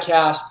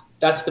podcast,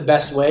 that's the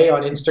best way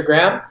on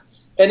Instagram.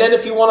 And then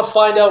if you want to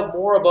find out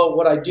more about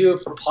what I do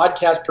for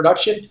podcast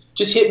production,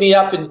 just hit me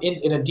up in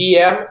a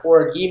DM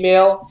or an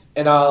email,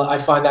 and I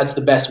find that's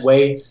the best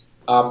way.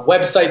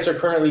 Websites are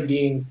currently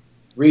being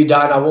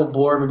redone. I won't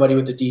bore everybody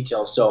with the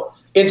details. So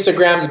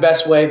Instagram's the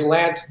best way,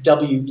 Lance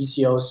W.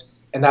 Ecios,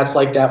 and that's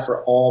like that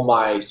for all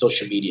my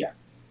social media.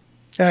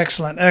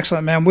 Excellent,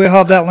 man. We'll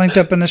have that linked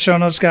up in the show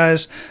notes,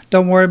 guys.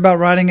 Don't worry about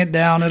writing it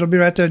down. It'll be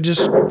right there.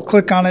 Just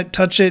click on it,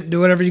 touch it, do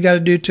whatever you got to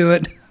do to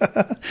it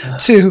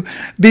to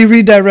be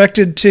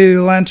redirected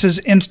to Lance's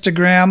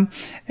Instagram.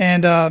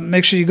 And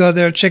make sure you go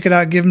there, check it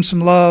out, give him some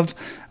love,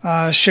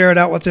 share it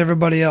out with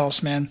everybody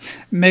else, man.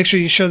 Make sure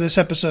you share this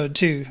episode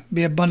too.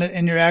 Be abundant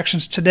in your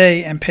actions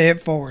today and pay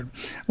it forward.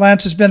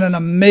 Lance, it's been an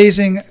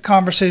amazing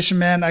conversation,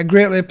 man. I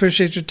greatly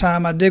appreciate your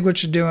time. I dig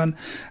what you're doing.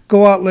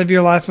 Go out, live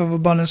your life of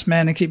abundance,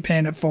 man, and keep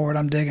paying it forward.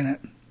 I'm digging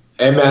it.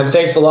 Hey, man,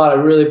 thanks a lot. I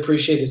really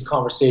appreciate this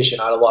conversation.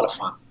 I had a lot of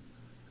fun.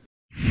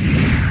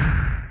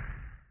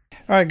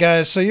 All right,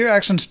 guys, so your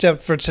action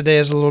step for today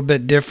is a little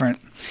bit different.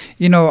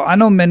 I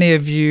know many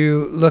of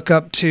you look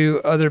up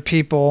to other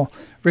people,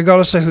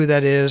 regardless of who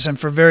that is, and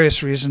for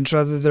various reasons,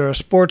 whether they're a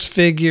sports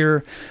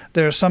figure,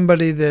 there's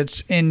somebody that's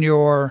in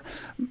your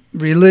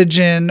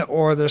religion,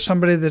 or there's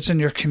somebody that's in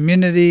your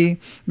community,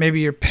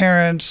 maybe your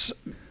parents,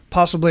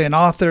 possibly an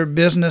author,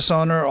 business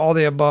owner, all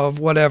the above,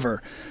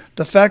 whatever.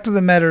 The fact of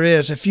the matter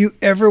is, if you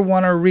ever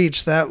want to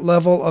reach that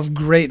level of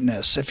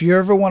greatness, if you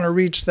ever want to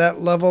reach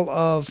that level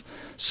of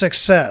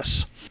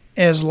success,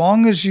 as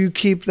long as you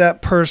keep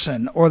that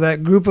person or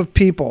that group of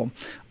people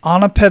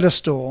on a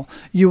pedestal,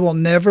 you will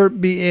never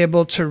be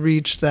able to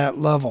reach that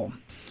level.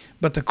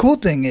 But the cool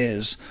thing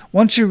is,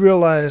 once you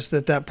realize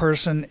that that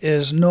person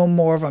is no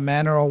more of a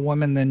man or a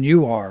woman than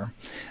you are,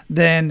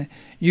 then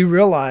you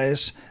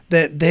realize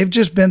that they've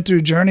just been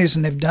through journeys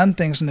and they've done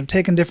things and they've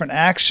taken different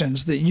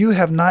actions that you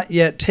have not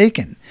yet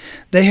taken.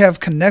 They have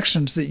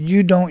connections that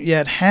you don't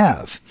yet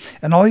have.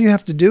 And all you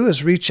have to do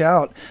is reach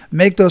out,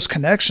 make those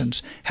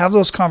connections, have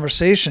those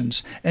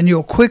conversations, and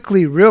you'll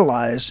quickly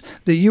realize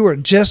that you are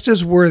just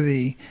as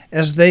worthy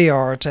as they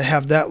are to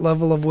have that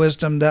level of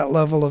wisdom, that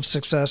level of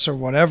success, or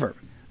whatever.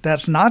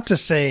 That's not to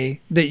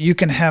say that you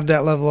can have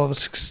that level of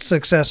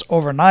success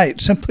overnight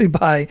simply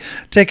by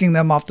taking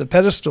them off the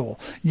pedestal.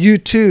 You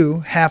too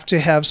have to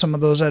have some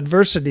of those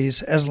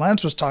adversities, as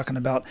Lance was talking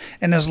about,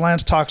 and as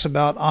Lance talks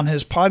about on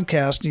his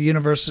podcast, The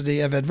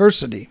University of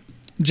Adversity.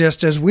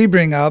 Just as we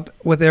bring up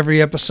with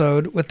every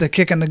episode with the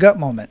kick in the gut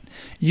moment.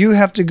 You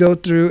have to go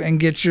through and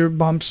get your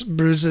bumps,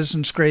 bruises,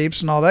 and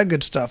scrapes and all that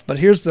good stuff. But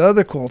here's the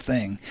other cool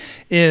thing,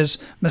 is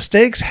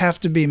mistakes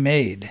have to be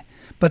made.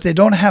 But they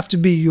don't have to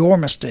be your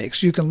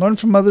mistakes. You can learn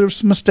from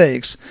others'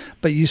 mistakes,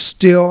 but you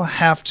still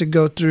have to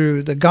go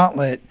through the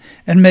gauntlet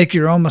and make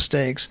your own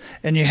mistakes.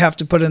 And you have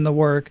to put in the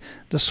work,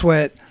 the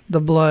sweat,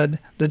 the blood,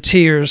 the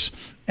tears,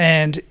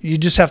 and you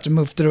just have to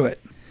move through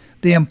it.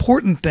 The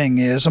important thing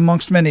is,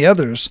 amongst many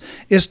others,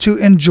 is to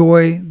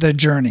enjoy the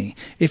journey.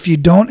 If you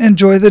don't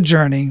enjoy the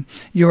journey,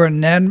 you are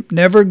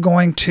never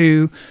going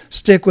to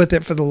stick with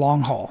it for the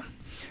long haul.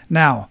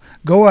 Now,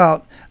 go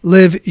out,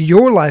 live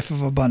your life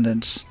of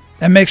abundance,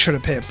 and make sure to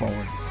pay it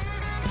forward.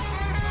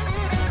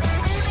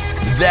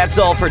 That's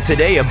all for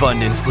today,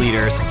 Abundance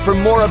Leaders. For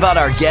more about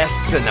our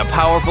guests and the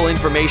powerful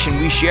information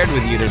we shared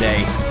with you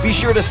today, be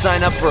sure to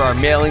sign up for our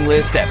mailing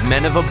list at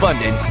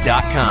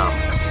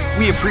menofabundance.com.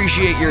 We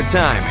appreciate your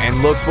time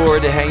and look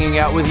forward to hanging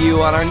out with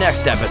you on our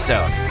next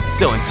episode.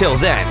 So until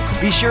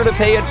then, be sure to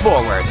pay it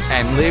forward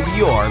and live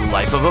your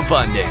life of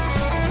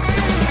abundance.